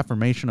as our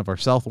affirmation of our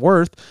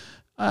self-worth.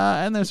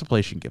 And there's a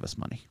place you can give us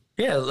money.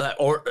 Yeah,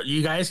 or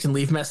you guys can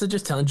leave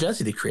messages telling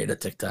Jesse to create a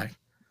TikTok.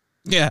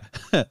 Yeah,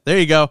 there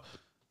you go.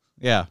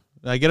 Yeah,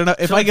 I get enough.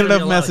 If I get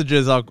enough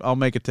messages, I'll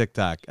make a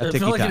TikTok. I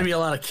feel like it'd be a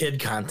lot of kid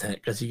content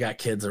because you got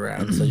kids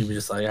around, so you'd be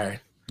just like, all right.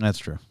 That's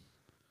true.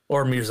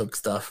 Or music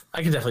stuff.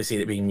 I can definitely see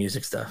it being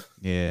music stuff.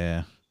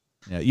 Yeah,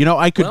 yeah. You know,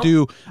 I could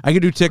do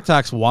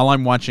TikToks while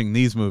I'm watching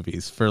these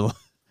movies for,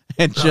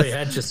 and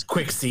just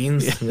quick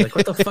scenes. And you're like,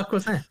 what the fuck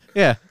was that?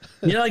 Yeah.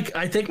 You know, like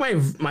I think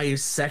my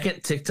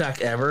second TikTok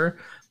ever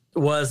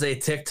was a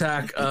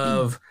TikTok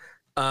of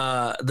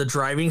the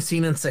driving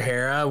scene in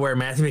Sahara where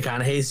Matthew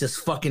McConaughey's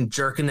just fucking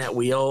jerking that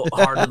wheel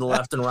hard to the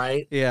left and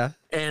right. Yeah.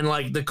 And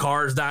like the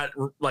car's not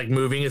like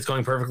moving, it's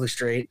going perfectly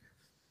straight.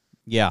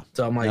 Yeah.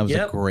 So I'm like, that was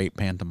a great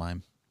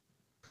pantomime.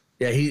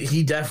 Yeah,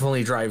 he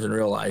definitely drives in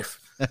real life.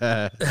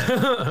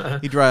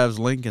 He drives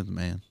Lincolns,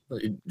 man.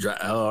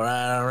 All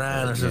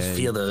right. I just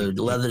feel the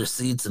leather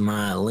seats in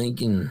my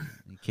Lincoln.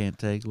 He can't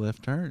take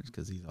left turns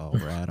because he's all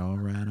right.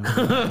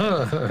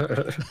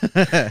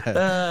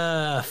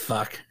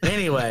 Fuck.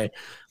 Anyway,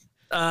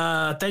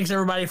 thanks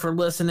everybody for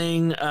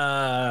listening.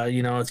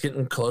 You know, it's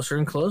getting closer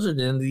and closer to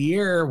the end of the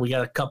year. We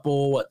got a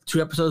couple,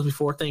 2 episodes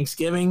before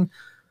Thanksgiving.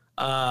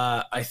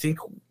 I think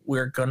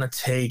we're gonna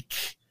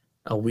take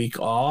a week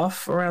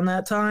off around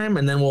that time,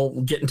 and then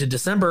we'll get into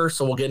December.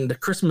 So we'll get into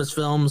Christmas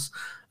films,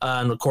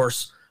 and of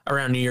course,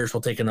 around New Year's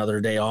we'll take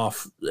another day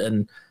off.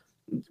 And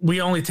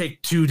we only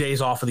take 2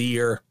 days off of the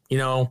year. You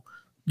know,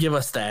 give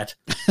us that.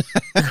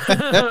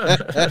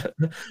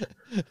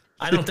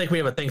 I don't think we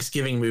have a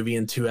Thanksgiving movie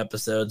in 2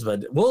 episodes,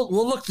 but we'll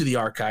look through the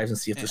archives and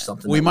see if there's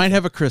something. We might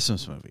have a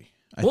Christmas movie.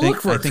 I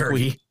think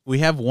turkey. we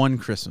have one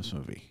Christmas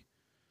movie.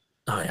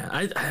 Oh yeah,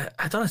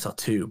 I thought I saw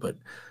 2, but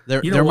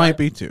there might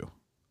be 2.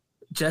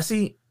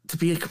 Jesse, to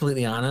be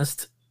completely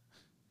honest,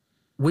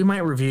 we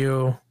might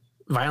review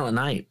Violent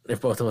Night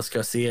if both of us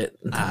go see it.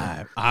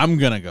 I'm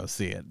gonna go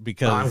see it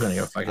because I'm gonna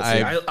go fucking see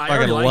it. I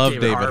already like love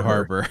David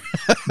Harbour.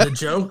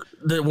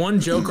 The one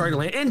joke already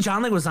landed. And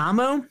John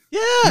Leguizamo. Yeah.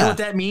 You know what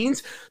that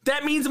means?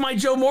 That means my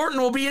Joe Morton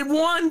will be in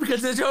 1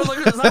 because the Joe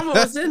Leguizamo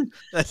was in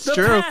That's the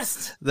true.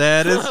 past.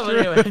 That is true.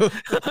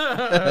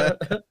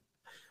 Anyway.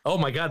 Oh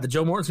my God, the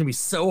Joe Morton's gonna be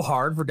so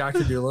hard for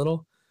Dr.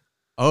 Dolittle.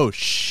 Oh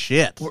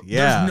shit!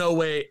 Yeah. There's no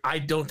way. I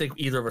don't think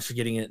either of us are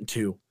getting it in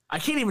 2. I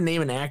can't even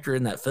name an actor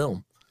in that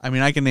film. I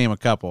mean, I can name a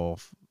couple,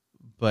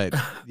 but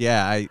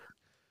yeah,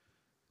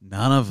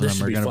 none of them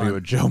are going to be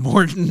with Joe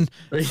Morton.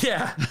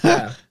 Yeah.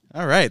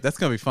 All right, that's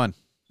going to be fun.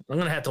 I'm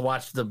gonna have to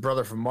watch the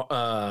Brother from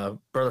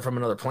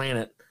Another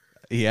Planet.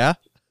 Yeah.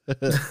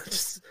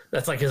 That's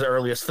like his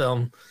earliest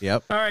film.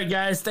 Yep. All right,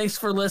 guys. Thanks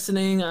for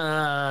listening.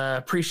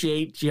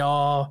 Appreciate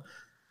y'all.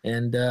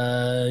 And,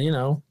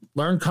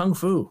 learn Kung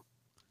Fu.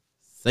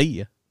 See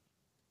ya.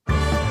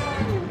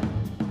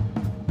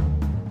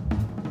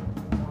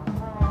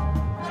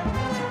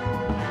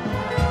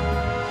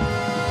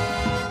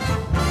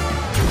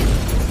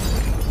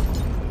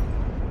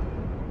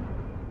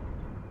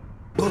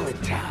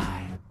 Bullet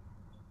time.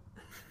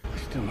 I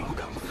still know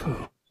Kung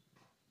Fu.